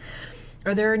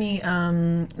 Are there any,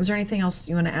 is there anything else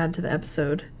you want to add to the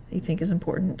episode that you think is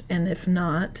important? And if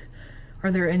not,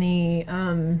 are there any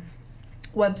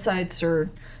websites or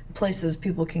places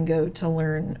people can go to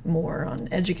learn more on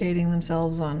educating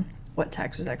themselves on what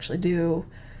taxes actually do,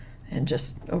 and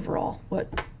just overall,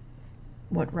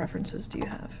 what references do you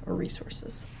have or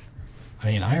resources?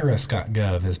 I mean,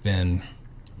 IRS.gov has been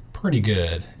pretty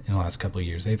good in the last couple of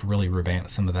years. They've really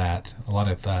revamped some of that. A lot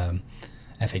of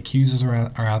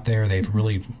FAQs are out there. They've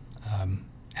really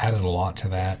added a lot to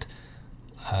that.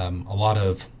 A lot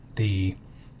of the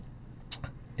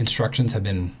instructions have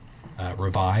been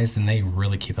revised, and they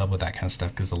really keep up with that kind of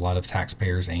stuff because a lot of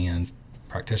taxpayers and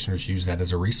practitioners use that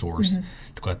as a resource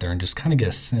to go out there and just kind of get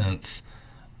a sense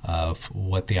of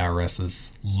what the IRS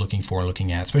is looking for and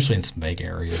looking at, especially in some vague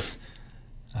areas.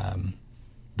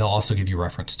 They'll also give you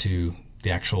reference to the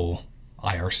actual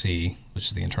IRC, which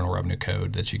is the Internal Revenue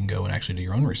Code, that you can go and actually do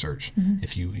your own research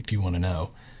if you want to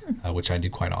know, which I do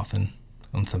quite often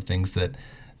on some things that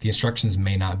the instructions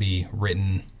may not be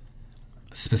written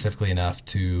specifically enough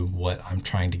to what I'm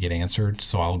trying to get answered.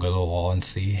 So I'll go to the law and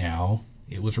see how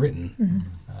it was written.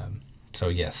 So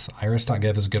yes,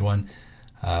 IRS.gov is a good one.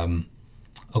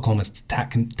 Oklahoma's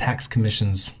Tax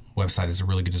Commission's website is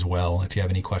really good as well. If you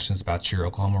have any questions about your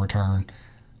Oklahoma return,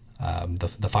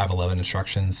 the 511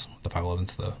 instructions, the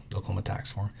 511's the Oklahoma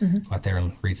tax form. Go out there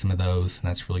and read some of those, and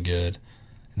that's really good.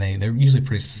 And they're usually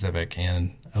pretty specific.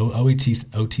 And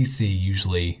OTC,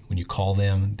 usually when you call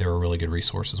them, they're a really good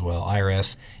resource as well.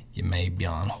 IRS, you may be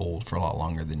on hold for a lot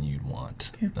longer than you'd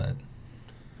want. Okay. But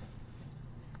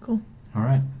cool. All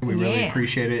right. We really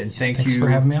appreciate it. And thanks for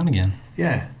having me on again.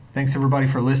 Yeah. Thanks, everybody,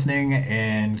 for listening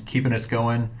and keeping us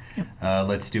going. Yep.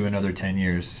 Let's do another 10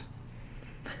 years.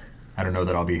 I don't know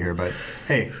that I'll be here, but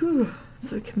hey. Whew,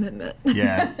 it's a commitment.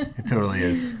 Yeah, it totally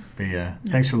is. But yeah,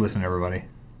 thanks for listening, everybody.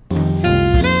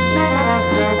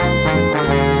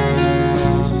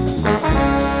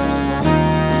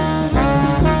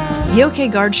 The OK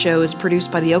Guard Show is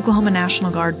produced by the Oklahoma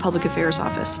National Guard Public Affairs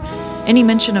Office. Any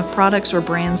mention of products or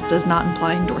brands does not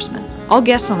imply endorsement. All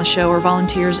guests on the show are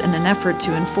volunteers in an effort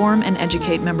to inform and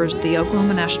educate members of the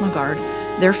Oklahoma National Guard,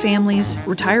 their families,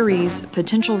 retirees,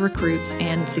 potential recruits,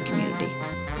 and the community.